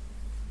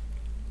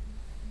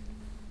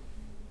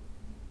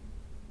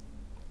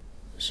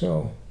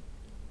 So,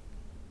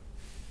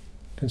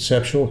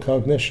 conceptual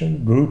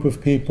cognition, group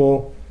of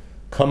people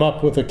come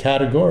up with a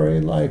category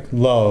like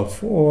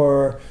love,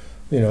 or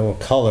a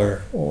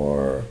color,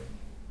 or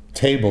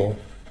table,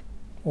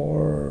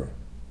 or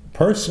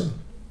person,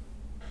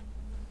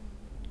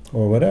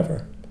 or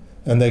whatever,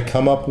 and they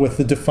come up with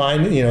the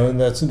defined,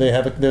 and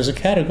there's a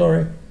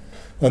category,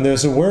 and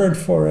there's a word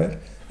for it,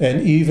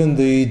 and even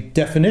the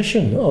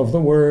definition of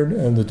the word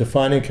and the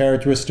defining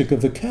characteristic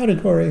of the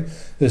category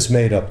is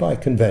made up by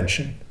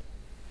convention.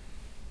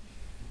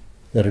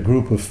 that a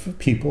group of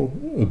people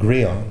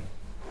agree on.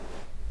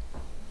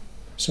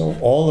 So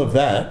all of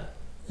that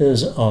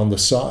is on the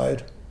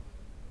side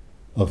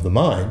of the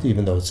mind,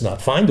 even though it's not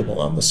findable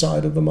on the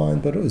side of the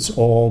mind, but it's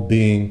all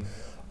being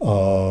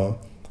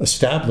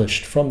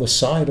established from the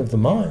side of the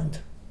mind.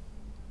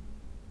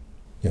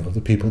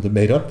 The people that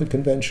made up the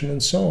convention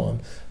and so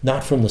on,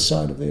 not from the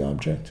side of the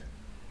object.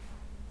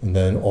 And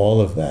then all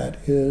of that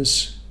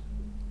is,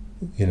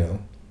 an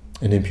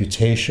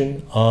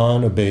imputation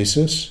on a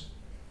basis.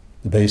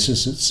 The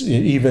basis, it's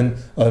even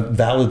a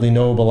validly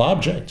knowable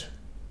object,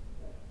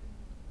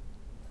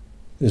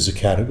 is a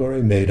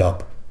category made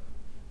up,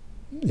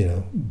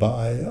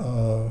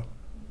 by,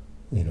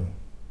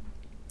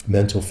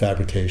 mental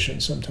fabrication,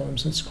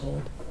 sometimes it's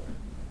called.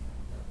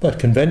 But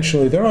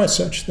conventionally, there are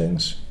such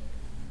things,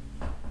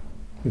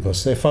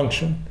 because they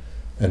function.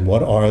 And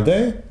what are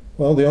they?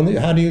 Well,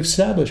 how do you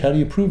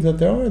prove that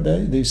there are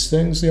these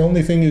things? The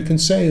only thing you can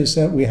say is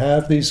that we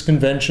have these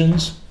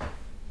conventions,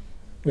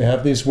 we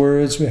have these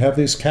words, we have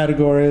these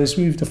categories,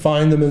 we've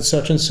defined them in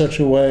such and such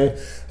a way,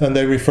 and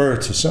they refer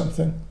to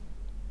something.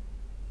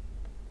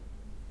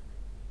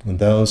 And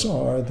those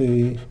are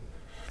the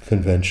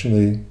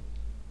conventionally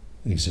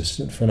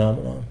existent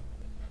phenomenon,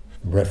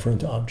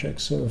 referent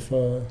objects of,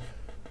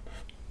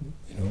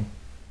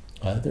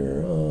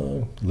 either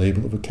a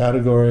label of a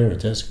category or a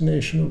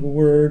designation of a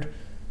word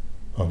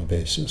on the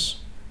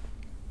basis.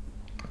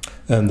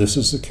 And this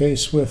is the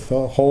case with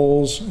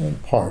wholes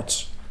and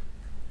parts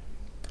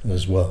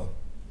as well,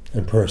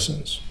 and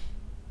persons.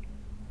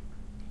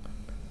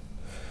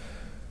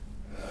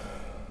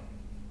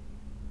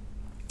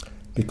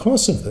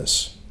 Because of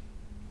this,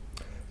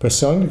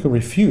 Prasangika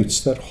refutes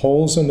that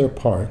wholes and their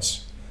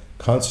parts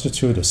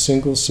constitute a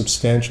single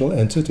substantial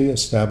entity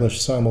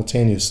established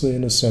simultaneously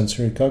in a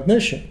sensory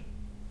cognition.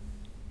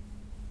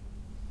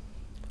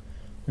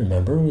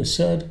 Remember, we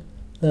said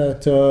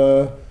that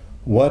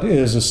what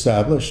is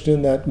established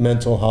in that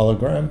mental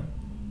hologram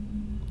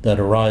that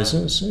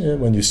arises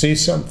when you see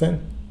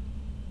something,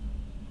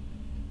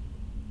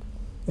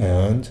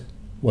 and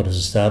what is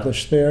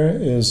established there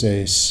is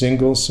a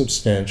single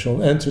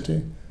substantial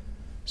entity.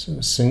 So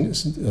a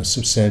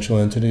substantial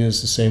entity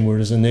is the same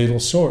word as a natal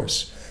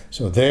source.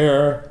 So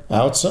there,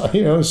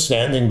 outside,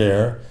 standing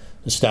there,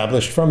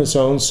 established from its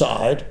own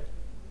side,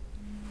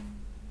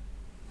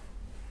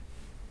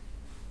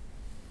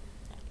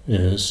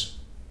 is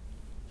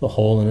the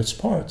whole and its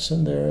parts,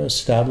 and they're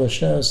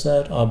established as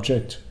that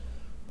object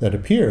that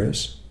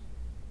appears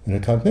in a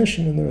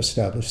cognition, and they're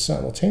established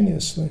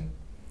simultaneously.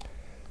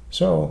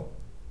 So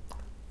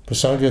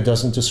Prasangika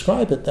doesn't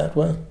describe it that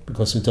way,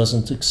 because it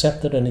doesn't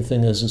accept that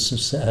anything has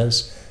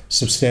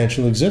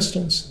substantial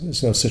existence.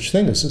 There's no such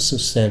thing as a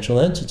substantial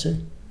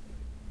entity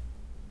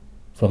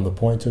from the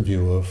point of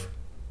view of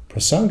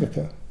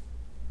Prasangika.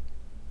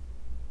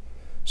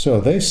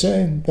 So they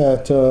say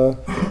that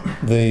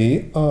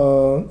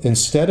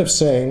instead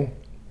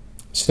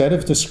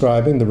of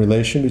describing the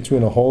relation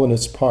between a whole and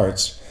its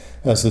parts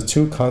as the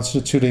two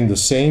constituting the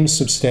same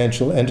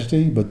substantial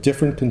entity but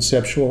different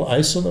conceptual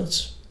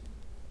isolates,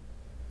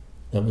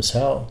 that was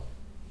how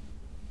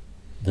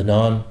the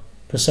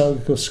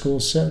non-Prasangika school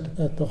said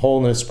that the whole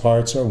and its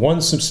parts are one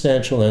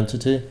substantial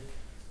entity,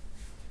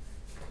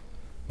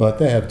 but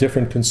they have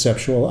different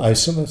conceptual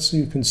isolates. So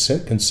you can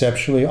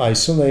conceptually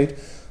isolate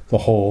the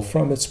whole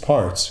from its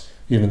parts,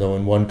 even though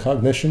in one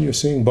cognition you're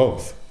seeing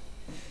both.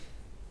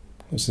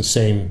 It's the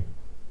same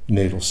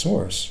natal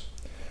source.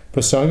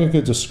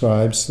 Prasangika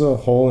describes the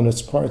whole and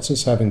its parts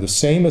as having the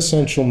same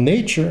essential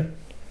nature,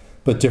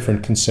 but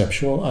different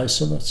conceptual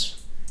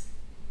isolates,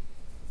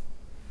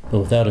 but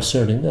without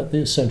asserting that the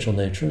essential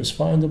nature is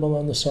findable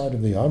on the side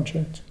of the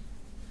object.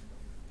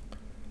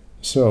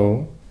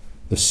 So,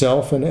 the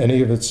self and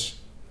any of its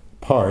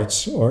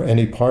parts, or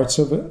any parts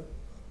of it,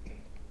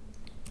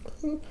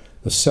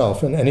 the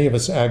self and any of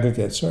its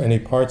aggregates, or any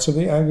parts of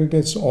the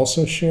aggregates,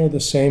 also share the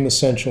same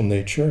essential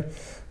nature,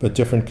 but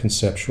different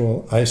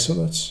conceptual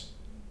isolates.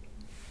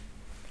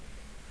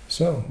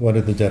 So, what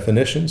are the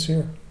definitions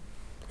here?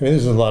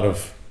 There's a lot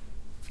of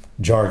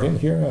jargon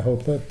here. I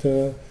hope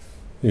that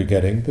you're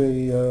getting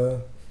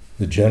the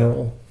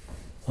general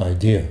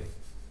idea.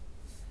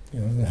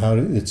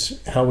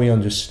 How we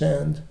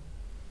understand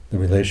the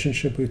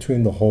relationship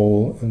between the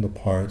whole and the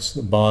parts,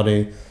 the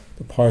body,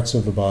 the parts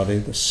of the body,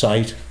 the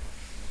sight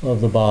of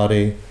the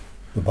body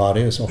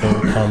as a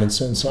whole common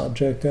sense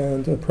object,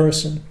 and a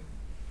person.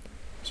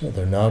 So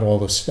they're not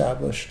all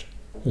established.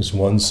 There's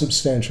one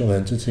substantial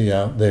entity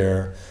out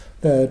there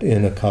that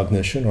in a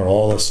cognition are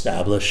all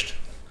established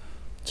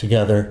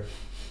together,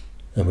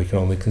 and we can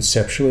only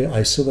conceptually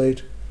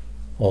isolate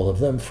all of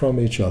them from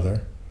each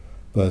other,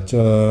 but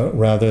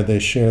rather they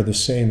share the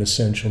same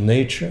essential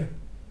nature,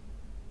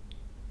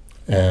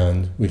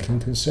 and we can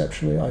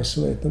conceptually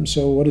isolate them.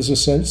 So what is the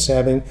sense?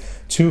 Having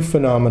two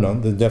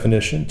phenomenon, the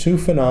definition, two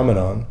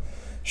phenomenon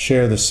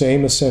share the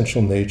same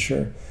essential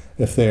nature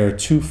if they are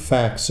two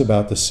facts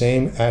about the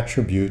same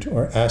attribute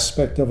or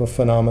aspect of a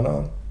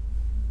phenomenon.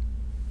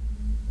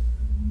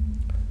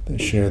 They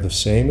share the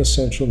same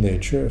essential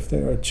nature if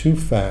there are two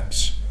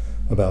facts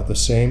about the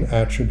same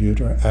attribute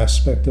or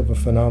aspect of a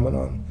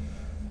phenomenon.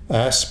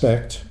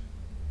 Aspect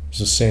is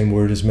the same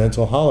word as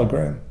mental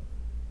hologram.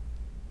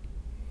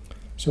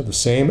 So the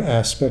same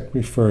aspect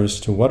refers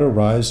to what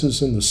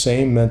arises in the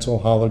same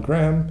mental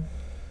hologram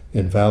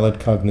in valid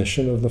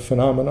cognition of the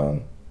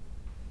phenomenon.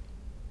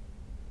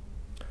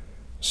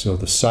 So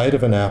the sight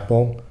of an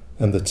apple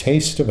and the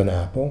taste of an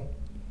apple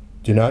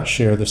do not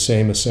share the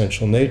same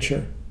essential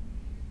nature.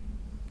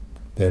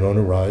 They don't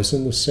arise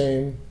in the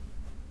same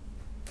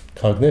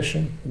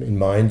cognition. I mean,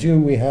 mind you,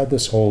 we had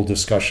this whole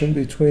discussion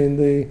between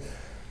the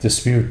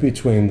dispute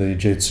between the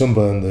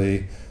Jetsumba and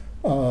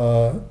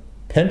the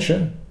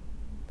pension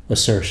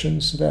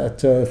assertions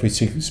that if we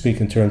speak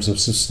in terms of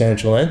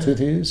substantial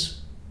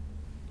entities,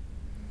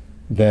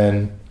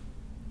 then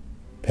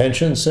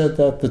Pension said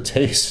that the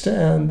taste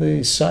and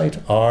the sight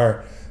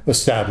are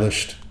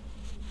established,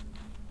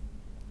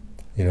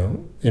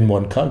 in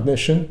one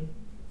cognition.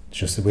 It's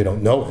just that we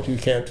don't know it. You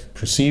can't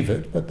perceive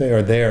it, but they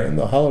are there in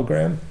the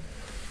hologram.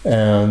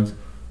 And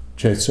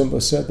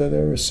Jetsumba said that they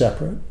were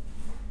separate,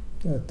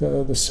 that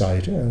the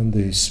sight and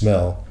the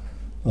smell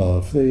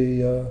of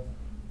the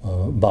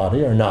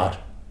body are not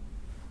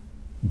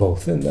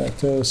both in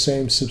that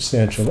same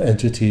substantial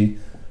entity.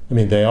 I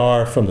mean, they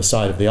are from the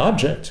side of the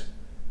object,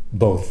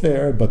 both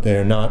there, but they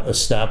are not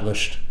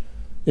established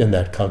in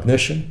that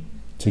cognition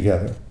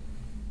together.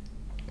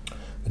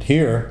 But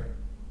here,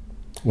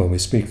 when we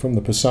speak from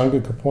the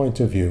Prasangika point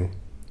of view,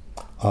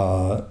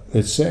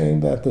 it's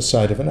saying that the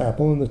sight of an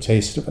apple and the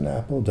taste of an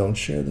apple don't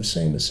share the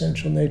same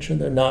essential nature.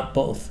 They're not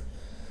both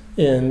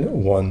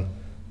in one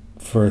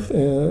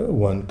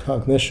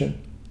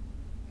cognition.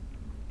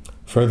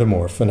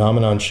 Furthermore,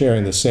 phenomena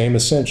sharing the same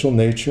essential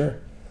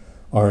nature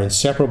are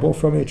inseparable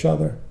from each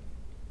other.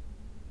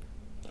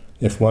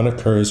 If one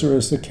occurs, or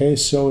is the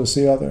case, so is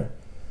the other.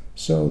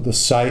 So the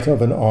sight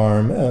of an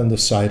arm and the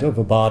sight of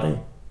a body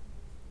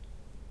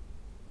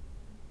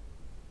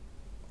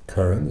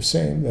occur in the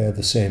same. They have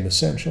the same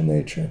essential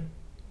nature.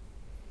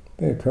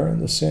 They occur in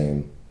the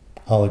same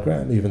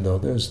hologram, even though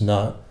there's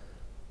no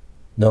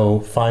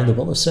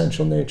findable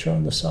essential nature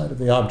on the side of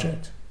the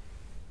object.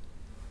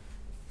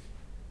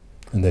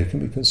 And they can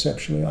be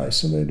conceptually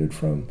isolated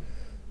from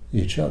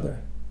each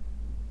other.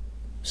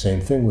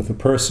 Same thing with the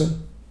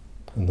person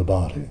and the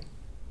body.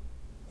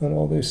 And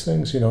all these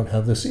things, you don't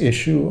have this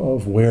issue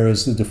of where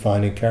is the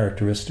defining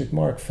characteristic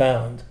mark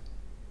found.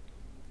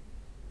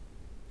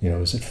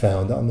 Is it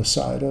found on the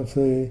side of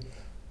the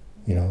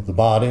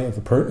body of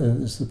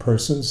is the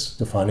person's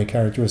defining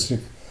characteristic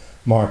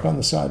mark on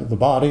the side of the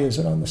body? Is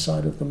it on the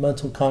side of the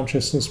mental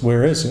consciousness?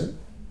 Where is it?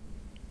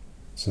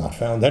 It's not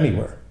found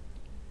anywhere.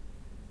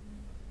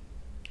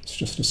 It's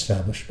just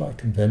established by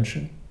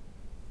convention.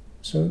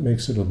 So it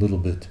makes it a little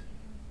bit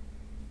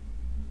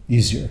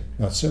easier,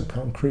 not so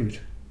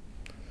concrete.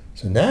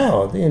 So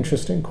now the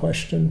interesting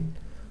question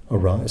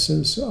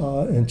arises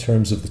in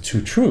terms of the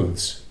two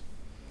truths.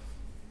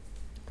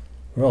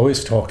 We're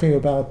always talking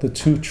about the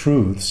two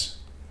truths.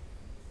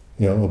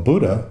 A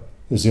Buddha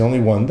is the only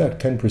one that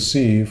can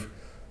perceive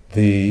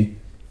the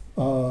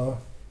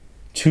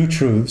two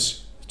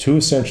truths, two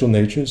essential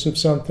natures of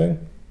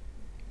something,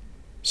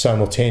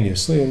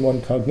 simultaneously in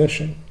one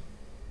cognition.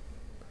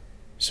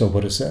 So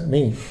what does that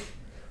mean?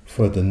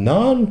 For the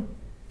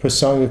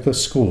non-Prasangika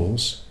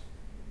schools,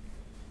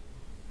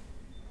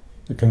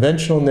 the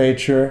conventional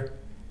nature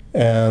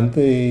and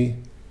the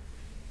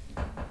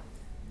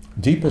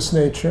deepest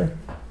nature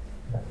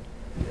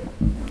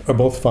are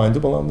both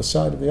findable on the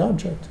side of the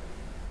object.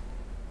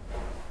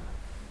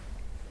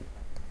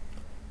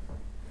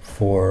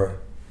 For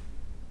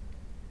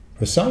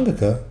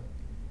Prasangika,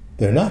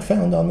 they're not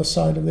found on the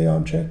side of the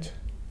object.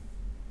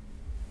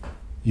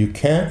 You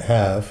can't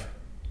have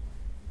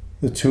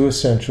the two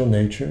essential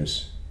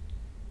natures.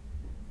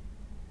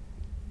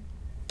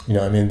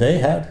 They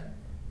had,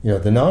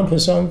 the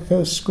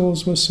non-Prasangika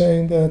schools were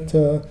saying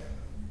that,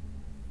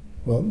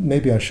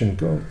 maybe I shouldn't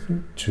go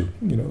too,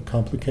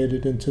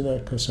 complicated into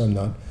that because I'm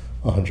not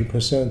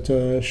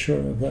 100% sure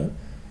of that.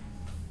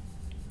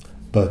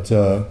 But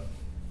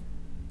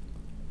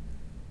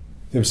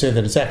they were saying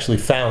that it's actually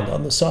found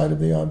on the side of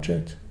the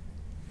object.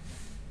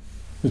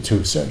 The two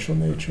essential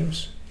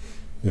natures.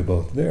 They're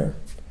both there.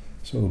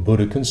 So a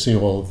Buddha can see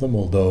all of them,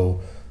 although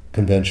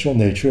conventional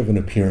nature of an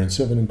appearance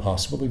of an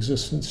impossible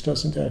existence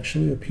doesn't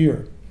actually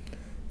appear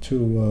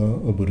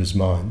to a Buddha's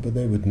mind, but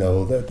they would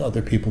know that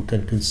other people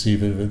can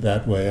conceive of it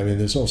that way.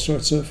 There's all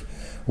sorts of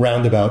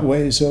roundabout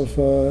ways of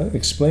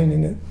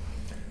explaining it.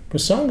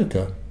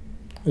 Prasangika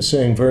is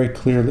saying very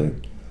clearly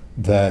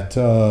that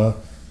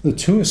the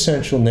two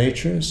essential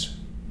natures,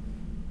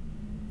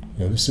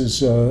 this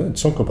is,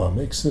 Tsongkhapa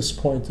makes this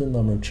point in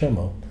Lamrim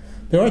Chenmo.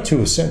 There are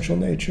two essential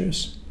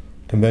natures,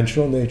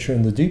 conventional nature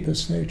and the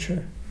deepest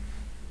nature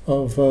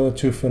of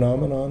two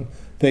phenomenon.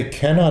 They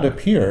cannot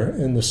appear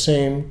in the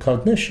same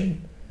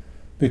cognition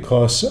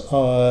because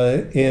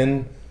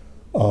in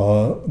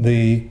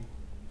the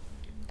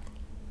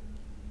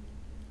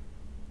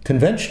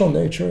conventional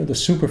nature, the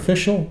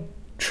superficial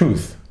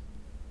truth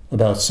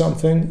about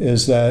something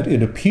is that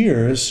it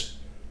appears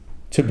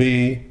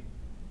to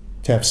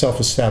have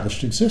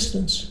self-established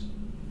existence.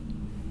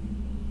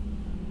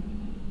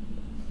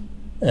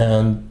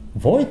 And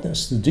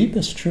voidness, the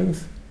deepest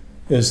truth,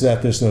 is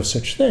that there's no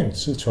such thing.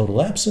 It's a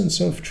total absence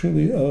of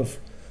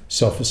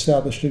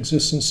self-established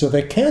existence. So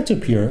they can't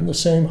appear in the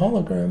same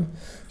hologram.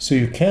 So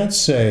you can't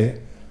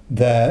say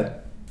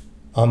that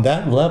on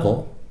that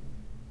level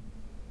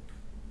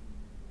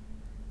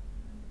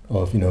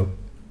of,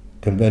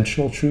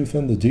 conventional truth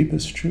and the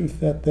deepest truth,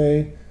 that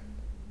they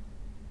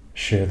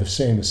share the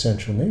same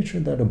essential nature,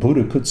 that a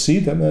Buddha could see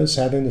them as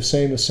having the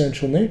same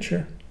essential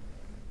nature,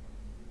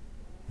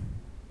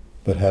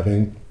 but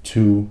having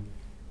two,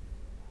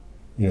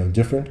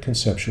 different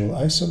conceptual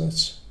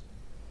isolates.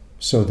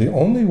 So the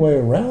only way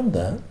around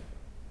that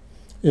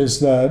is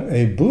that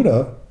a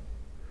Buddha,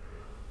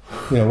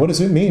 what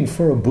does it mean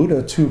for a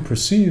Buddha to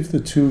perceive the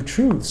two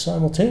truths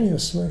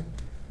simultaneously?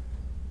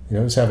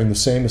 As having the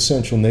same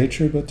essential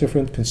nature but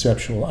different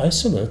conceptual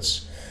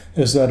isolates,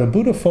 is that a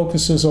Buddha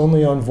focuses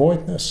only on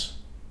voidness.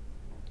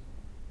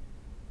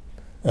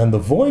 And the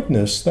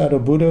voidness that a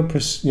Buddha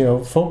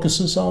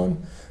focuses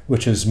on,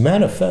 which is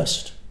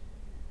manifest,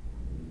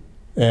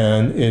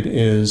 and it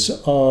is,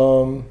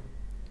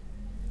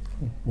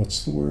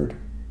 what's the word?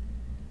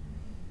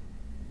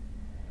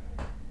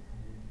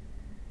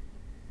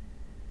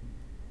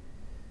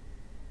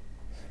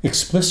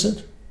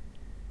 Explicit,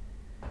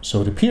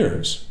 so it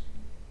appears,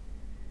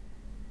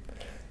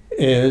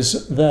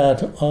 is that,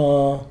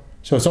 so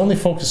it's only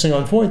focusing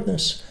on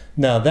voidness.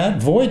 Now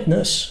that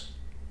voidness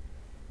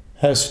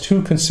has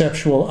two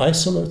conceptual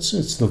isolates.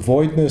 It's the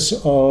voidness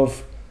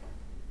of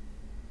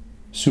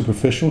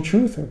superficial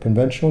truth or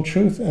conventional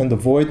truth, and the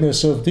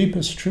voidness of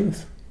deepest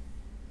truth.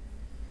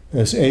 A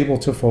Buddha is able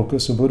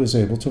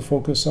to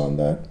focus on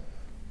that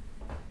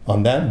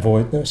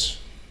voidness,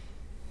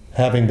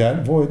 having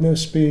that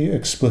voidness be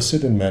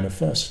explicit and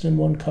manifest in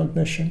one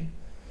cognition.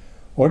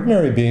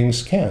 Ordinary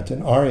beings can't.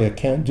 An Arya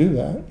can't do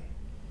that.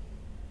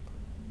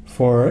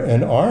 For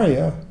an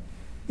Arya,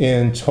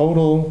 in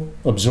total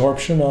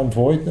absorption on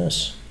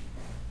voidness,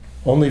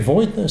 only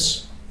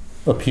voidness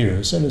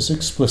appears and is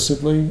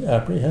explicitly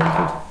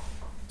apprehended.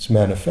 It's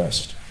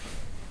manifest.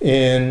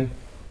 In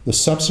the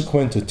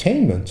subsequent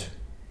attainment,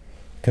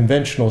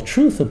 conventional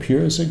truth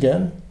appears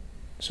again.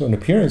 So an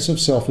appearance of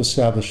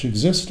self-established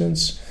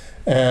existence,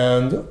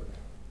 and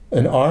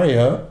an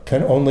Arya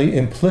can only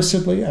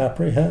implicitly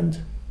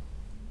apprehend,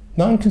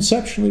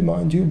 non-conceptually,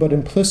 mind you, but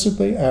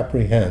implicitly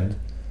apprehend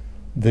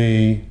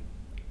the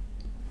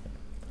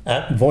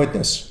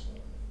voidness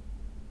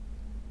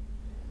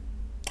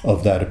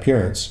of that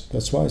appearance.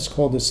 That's why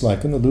it's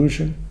like an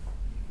illusion.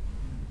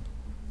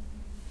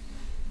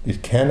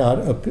 It cannot,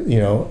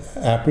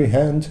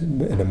 apprehend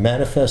in a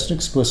manifest,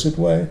 explicit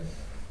way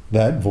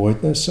that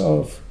voidness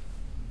of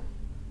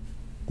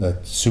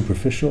that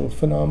superficial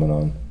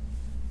phenomenon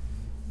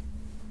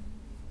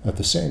at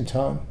the same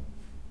time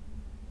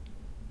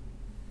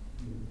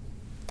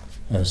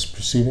as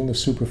perceiving the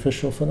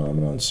superficial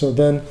phenomenon. So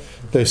then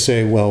they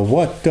say, well,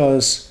 what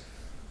does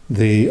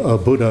the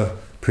Buddha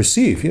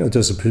perceive?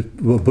 Does a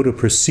Buddha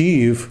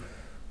perceive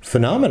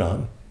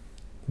phenomenon?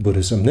 The Buddha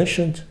is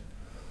omniscient.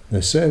 They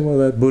say, well,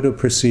 that Buddha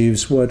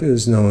perceives what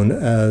is known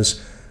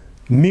as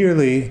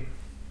merely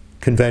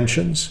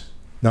conventions,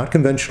 not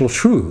conventional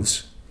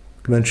truths.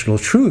 Conventional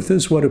truth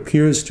is what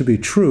appears to be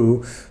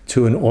true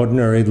to an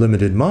ordinary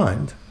limited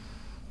mind,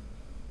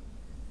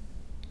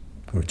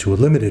 or to a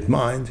limited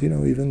mind,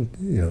 even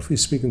if we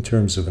speak in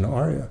terms of an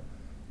Arya.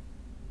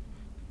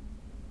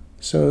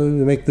 So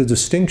to make the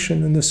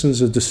distinction, and this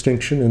is a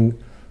distinction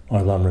in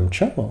Arlam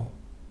Rinpoche,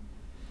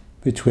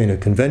 between a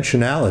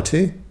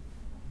conventionality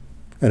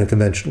and a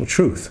conventional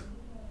truth.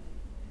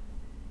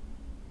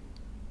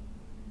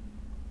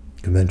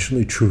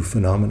 Conventionally true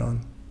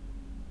phenomenon.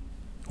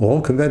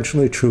 All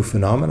conventionally true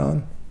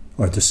phenomenon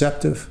are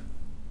deceptive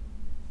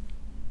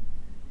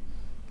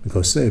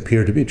because they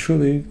appear to be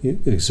truly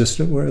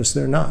existent, whereas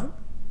they're not.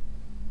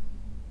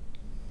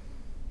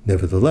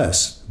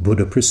 Nevertheless,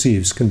 Buddha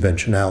perceives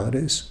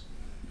conventionalities.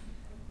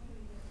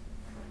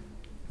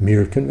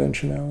 Mere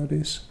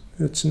conventionalities,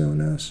 it's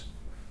known as.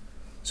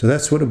 So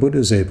that's what a Buddha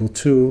is able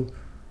to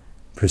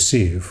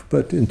perceive.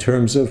 But in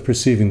terms of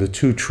perceiving the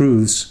two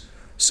truths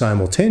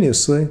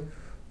simultaneously,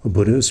 a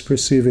Buddha is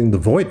perceiving the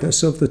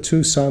voidness of the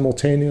two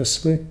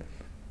simultaneously,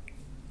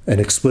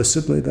 and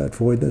explicitly that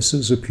voidness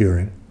is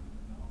appearing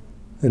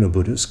in a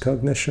Buddha's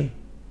cognition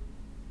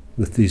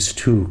with these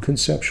two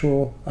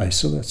conceptual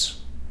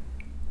isolates.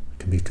 It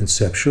can be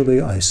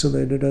conceptually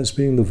isolated as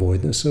being the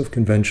voidness of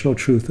conventional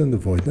truth and the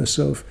voidness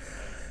of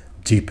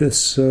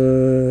deepest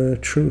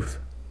truth.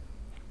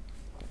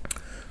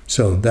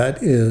 So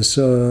that is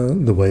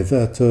the way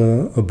that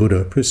a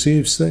Buddha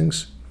perceives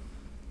things.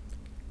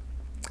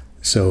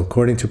 So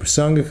according to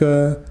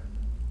Prasangika,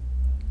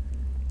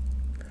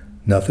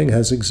 nothing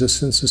has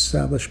existence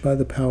established by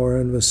the power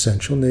of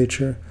essential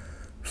nature,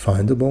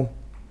 findable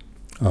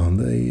on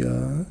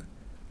the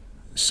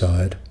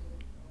side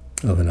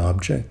of an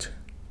object.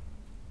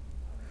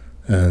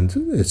 And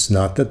it's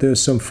not that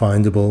there's some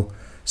findable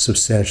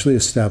substantially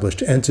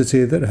established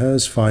entity that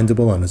has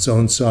findable on its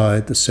own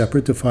side the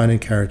separate defining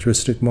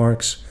characteristic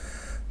marks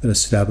that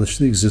establish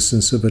the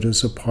existence of it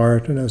as a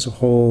part and as a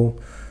whole,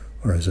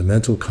 or as a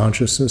mental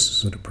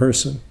consciousness, as a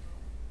person.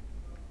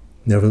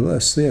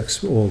 Nevertheless,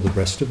 all the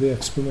rest of the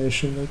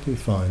explanation that we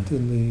find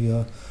in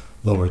the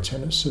lower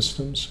tenet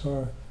systems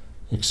are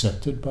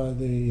accepted by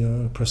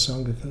the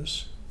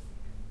Prasangikas.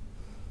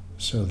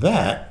 So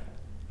that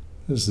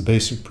is the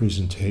basic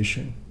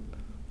presentation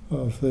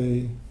of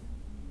the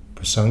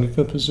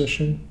Prasangika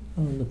position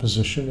and the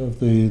position of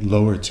the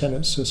lower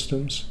tenet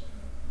systems,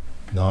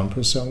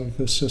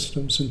 non-Prasangika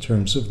systems, in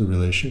terms of the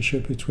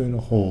relationship between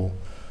a whole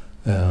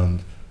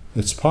and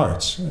its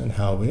parts, and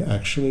how we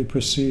actually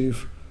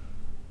perceive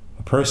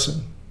a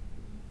person.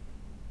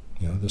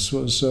 This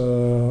was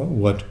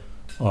what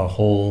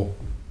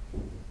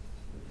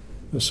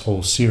this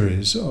whole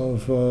series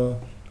of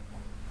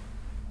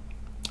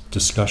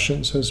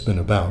discussions has been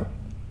about.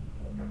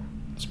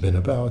 It's been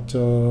about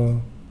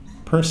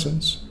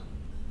persons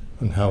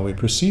and how we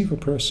perceive a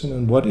person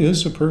and what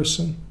is a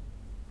person.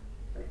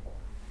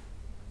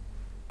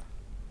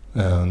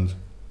 And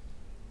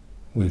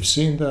we've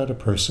seen that a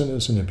person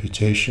is an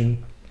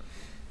imputation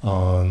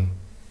on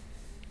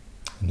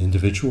an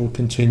individual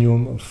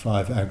continuum of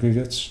 5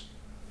 aggregates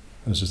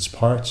as its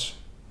parts.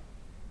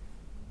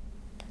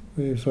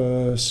 We've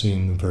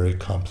seen a very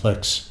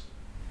complex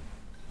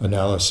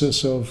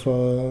analysis of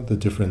the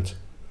different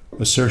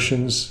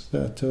assertions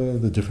that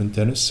the different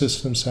Dennis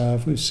systems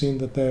have. We've seen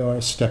that they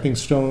are stepping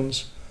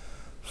stones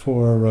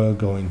for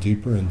going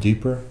deeper and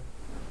deeper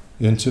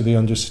into the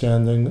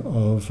understanding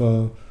of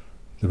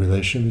the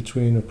relation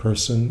between a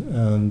person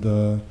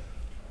and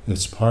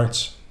its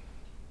parts.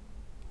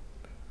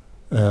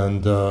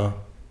 And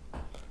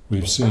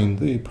we've seen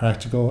the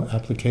practical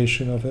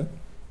application of it.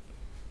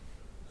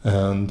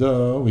 And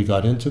we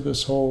got into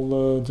this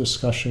whole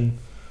discussion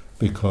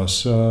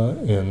because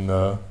in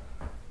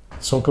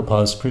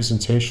Tsongkhapa's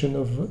presentation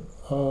of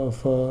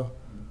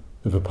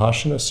the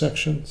Vipassana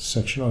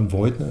section on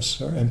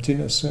voidness or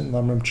emptiness in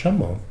Lamrim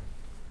Chenmo,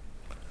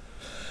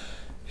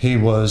 he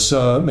was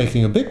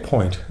making a big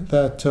point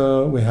that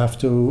we have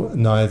to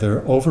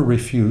neither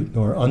over-refute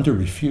nor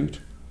under-refute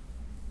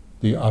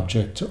the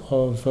object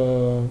of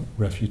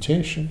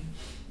refutation.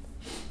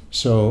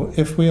 So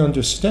if we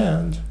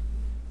understand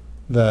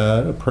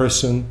that a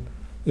person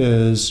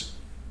is,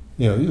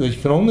 you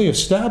can only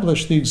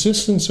establish the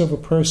existence of a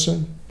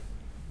person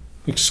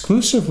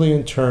exclusively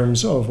in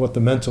terms of what the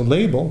mental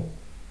label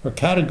or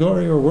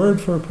category or word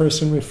for a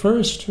person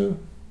refers to,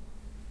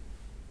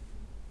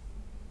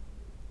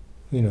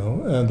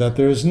 and that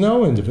there is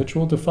no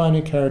individual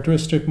defining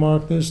characteristic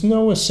mark, there's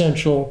no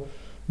essential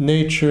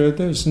nature,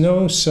 there's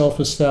no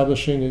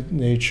self-establishing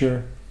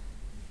nature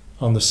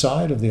on the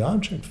side of the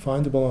object,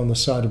 findable on the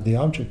side of the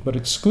object, but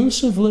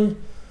exclusively,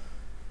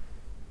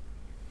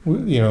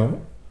 we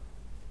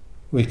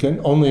can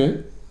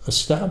only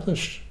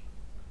establish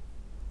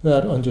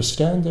that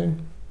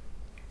understanding.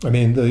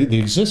 The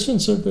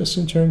existence of this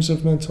in terms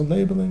of mental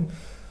labeling,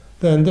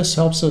 then this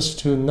helps us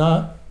to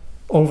not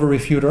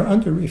over-refute or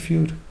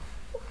under-refute.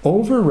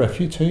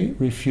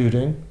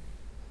 Over-refuting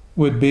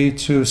would be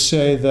to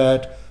say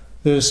that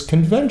there's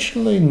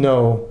conventionally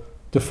no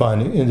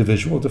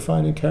individual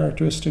defining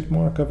characteristic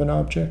mark of an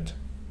object.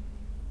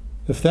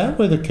 If that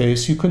were the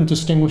case, you couldn't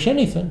distinguish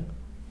anything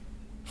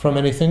from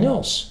anything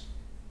else.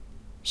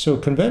 So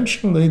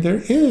conventionally,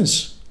 there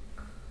is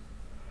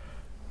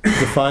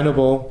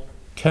definable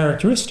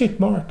characteristic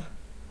mark.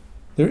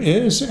 There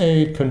is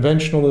a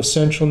conventional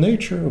essential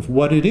nature of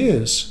what it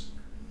is.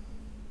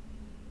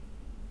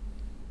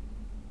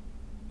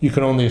 You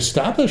can only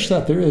establish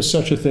that there is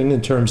such a thing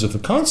in terms of the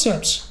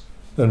concepts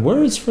and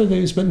words for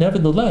these, but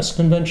nevertheless,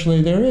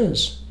 conventionally there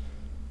is.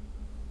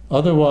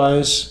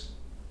 Otherwise,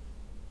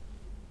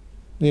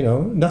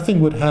 nothing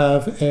would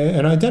have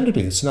an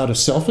identity. It's not a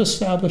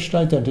self-established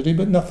identity,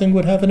 but nothing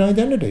would have an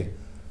identity.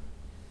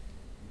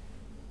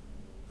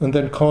 And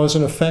then cause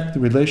and effect, the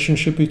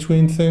relationship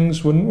between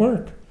things wouldn't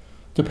work.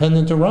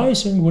 Dependent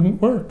arising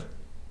wouldn't work.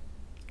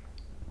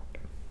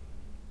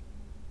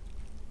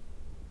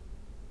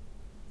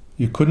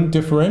 You couldn't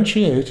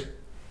differentiate,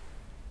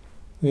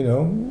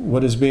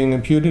 what is being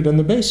imputed and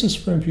the basis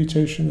for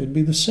imputation. It'd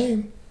be the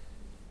same.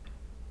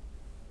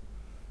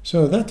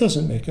 So that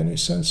doesn't make any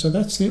sense. So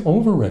that's the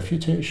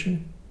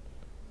over-refutation.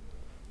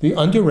 The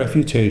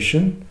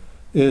under-refutation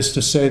is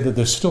to say that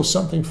there's still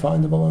something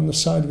findable on the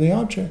side of the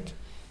object.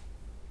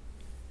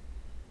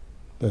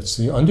 That's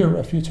the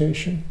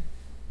under-refutation.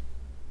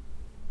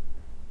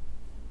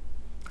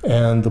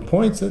 And the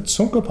point that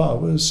Tsongkhapa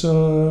was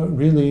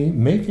really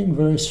making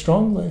very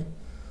strongly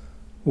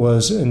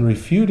was in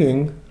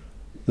refuting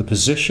the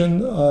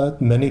position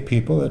many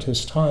people at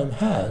his time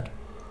had,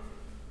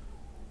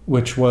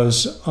 which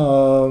was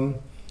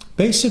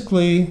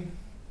basically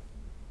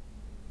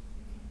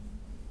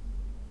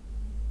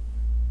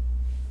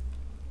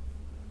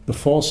the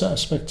false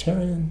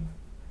aspectarian.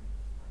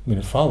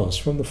 It follows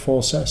from the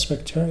false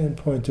aspectarian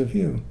point of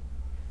view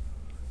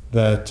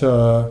that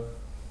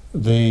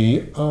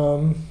the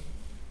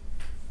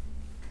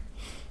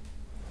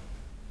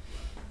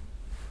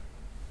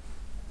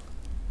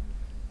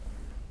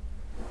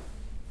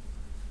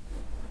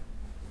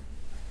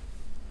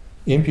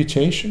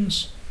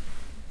imputations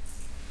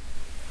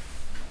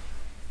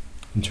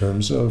in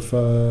terms of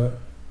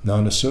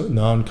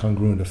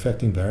non-congruent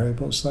affecting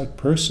variables like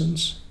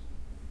persons,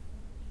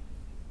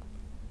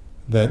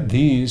 that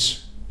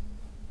these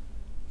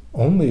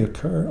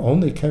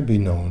only can be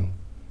known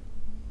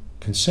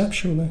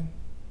conceptually.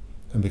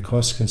 And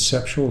because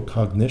conceptual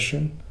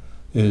cognition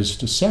is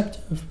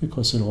deceptive,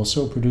 because it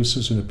also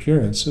produces an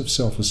appearance of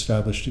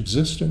self-established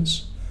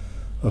existence,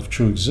 of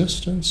true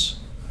existence,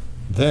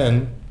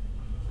 then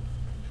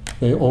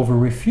they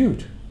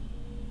over-refute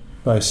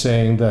by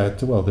saying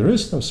that, well, there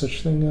is no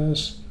such thing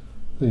as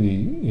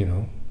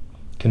the,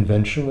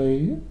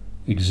 conventionally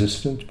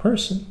existent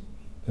person.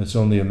 It's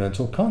only a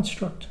mental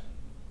construct.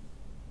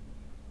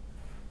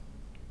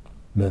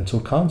 Mental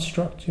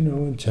construct,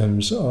 in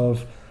terms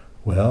of,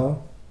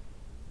 well,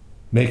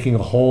 making a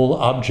whole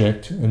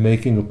object and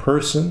making a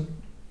person,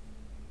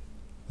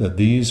 that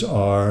these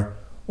are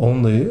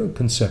only a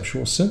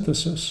conceptual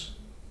synthesis.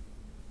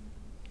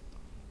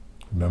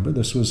 Remember,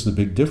 this was the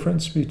big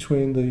difference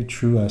between the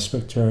true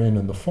aspectarian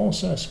and the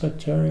false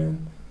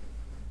aspectarian.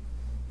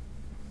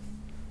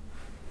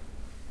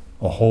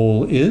 A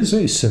whole is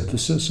a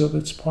synthesis of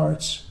its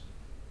parts.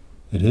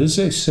 It is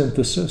a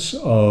synthesis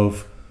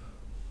of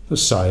the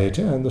sight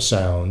and the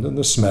sound and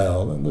the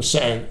smell and the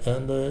scent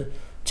and the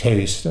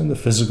taste and the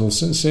physical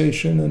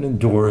sensation, and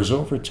endures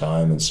over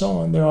time and so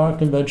on. There are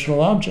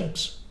conventional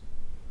objects,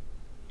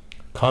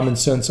 common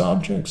sense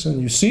objects,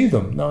 and you see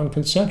them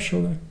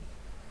non-conceptually.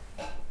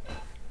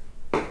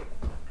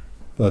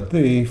 But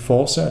the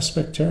false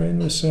aspectarian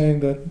was saying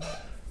that,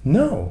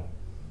 no,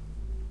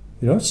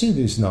 you don't see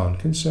these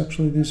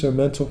non-conceptually. These are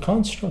mental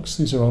constructs.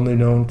 These are only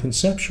known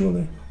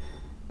conceptually.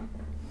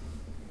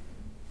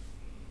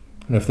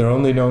 And if they're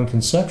only known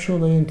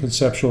conceptually, and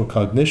conceptual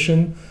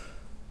cognition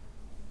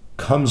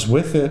comes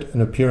with it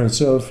an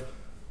appearance of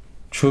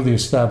truly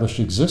established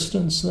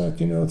existence,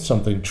 that,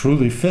 something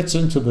truly fits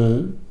into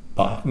the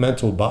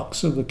mental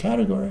box of the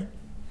category,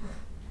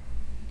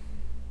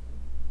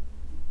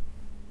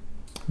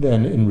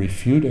 then in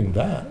refuting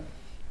that,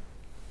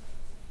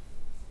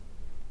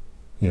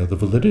 the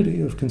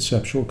validity of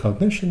conceptual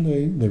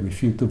cognition, they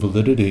refute the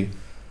validity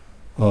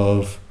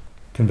of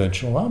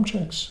conventional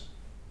objects.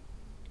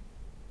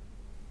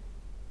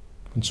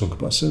 And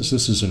Tsongkhapa says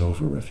this is an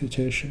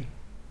over-refutation.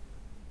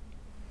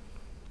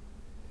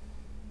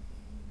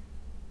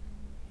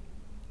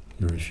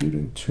 You're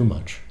refuting too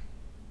much.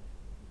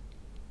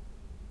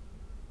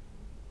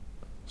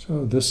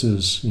 So this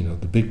is,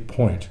 the big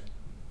point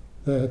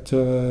that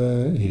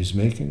he's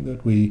making,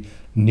 that we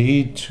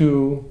need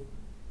to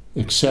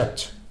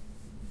accept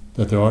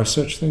that there are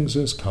such things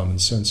as common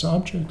sense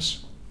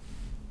objects.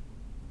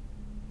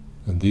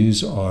 And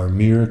these are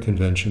mere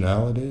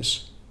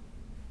conventionalities.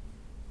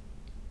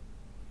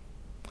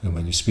 And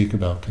when you speak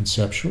about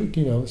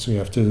conceptual, so you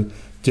have to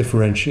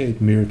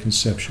differentiate mere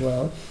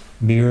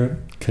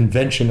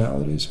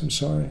conventionalities, I'm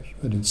sorry,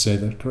 I didn't say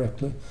that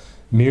correctly,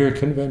 mere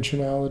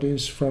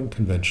conventionalities from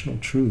conventional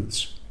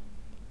truths.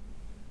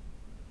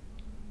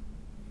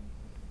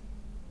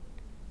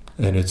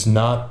 And it's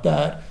not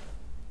that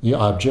the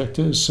object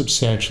is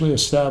substantially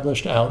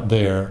established out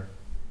there,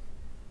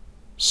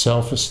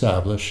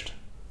 self-established,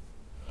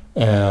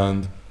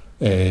 and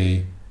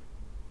a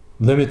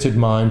limited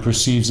mind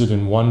perceives it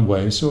in one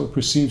way, so it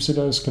perceives it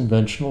as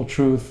conventional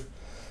truth,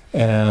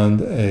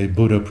 and a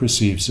Buddha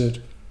perceives it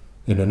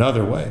in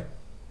another way.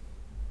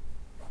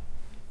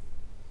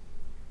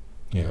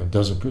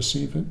 Doesn't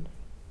perceive it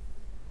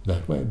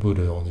that way.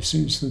 Buddha only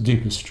sees the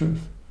deepest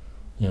truth.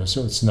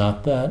 So it's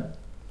not that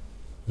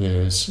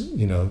there's,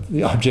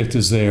 the object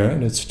is there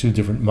and it's two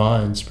different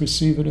minds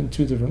perceive it in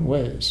two different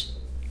ways.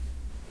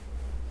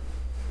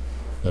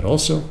 That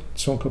also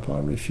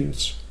Tsongkhapa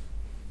refutes.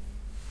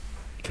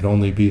 It can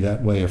only be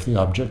that way if the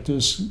object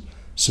is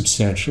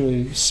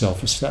substantially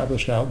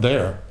self-established out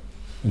there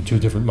and two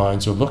different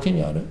minds are looking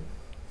at it.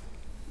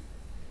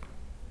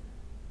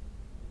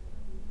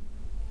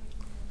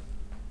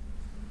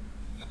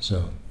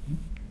 So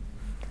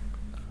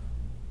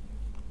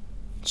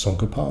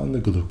Tsongkhapa and the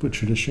Gelugpa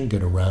tradition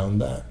get around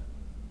that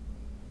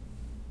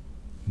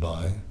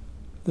by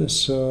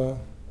this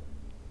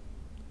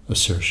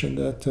assertion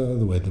that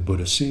the way the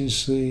Buddha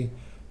sees the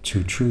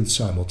two truths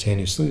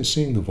simultaneously is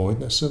seeing the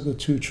voidness of the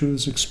two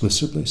truths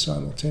explicitly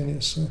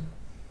simultaneously.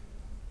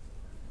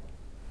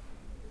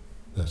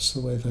 That's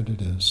the way that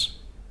it is.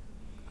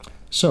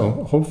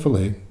 So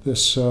hopefully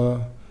this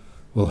will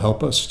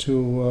help us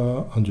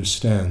to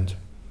understand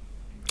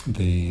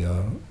the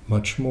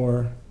much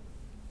more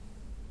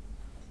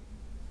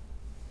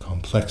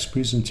complex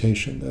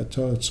presentation that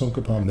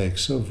Tsongkhapa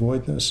makes of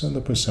voidness and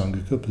the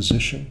Prasangika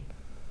position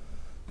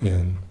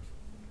in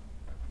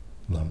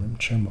Lamrim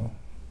Chenmo.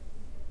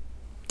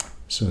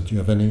 So do you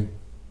have any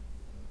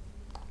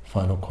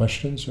final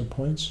questions or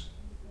points?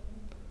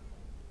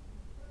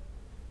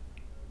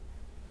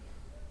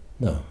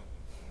 No.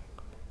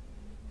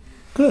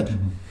 Good.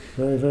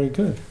 Very, very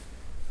good.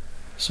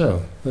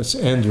 So let's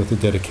end with a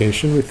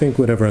dedication. We think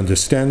whatever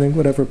understanding,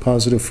 whatever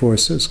positive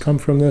forces come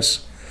from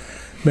this,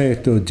 may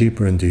it go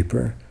deeper and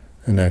deeper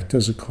and act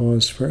as a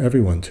cause for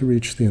everyone to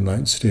reach the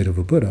enlightened state of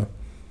a Buddha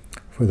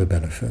for the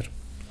benefit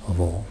of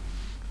all.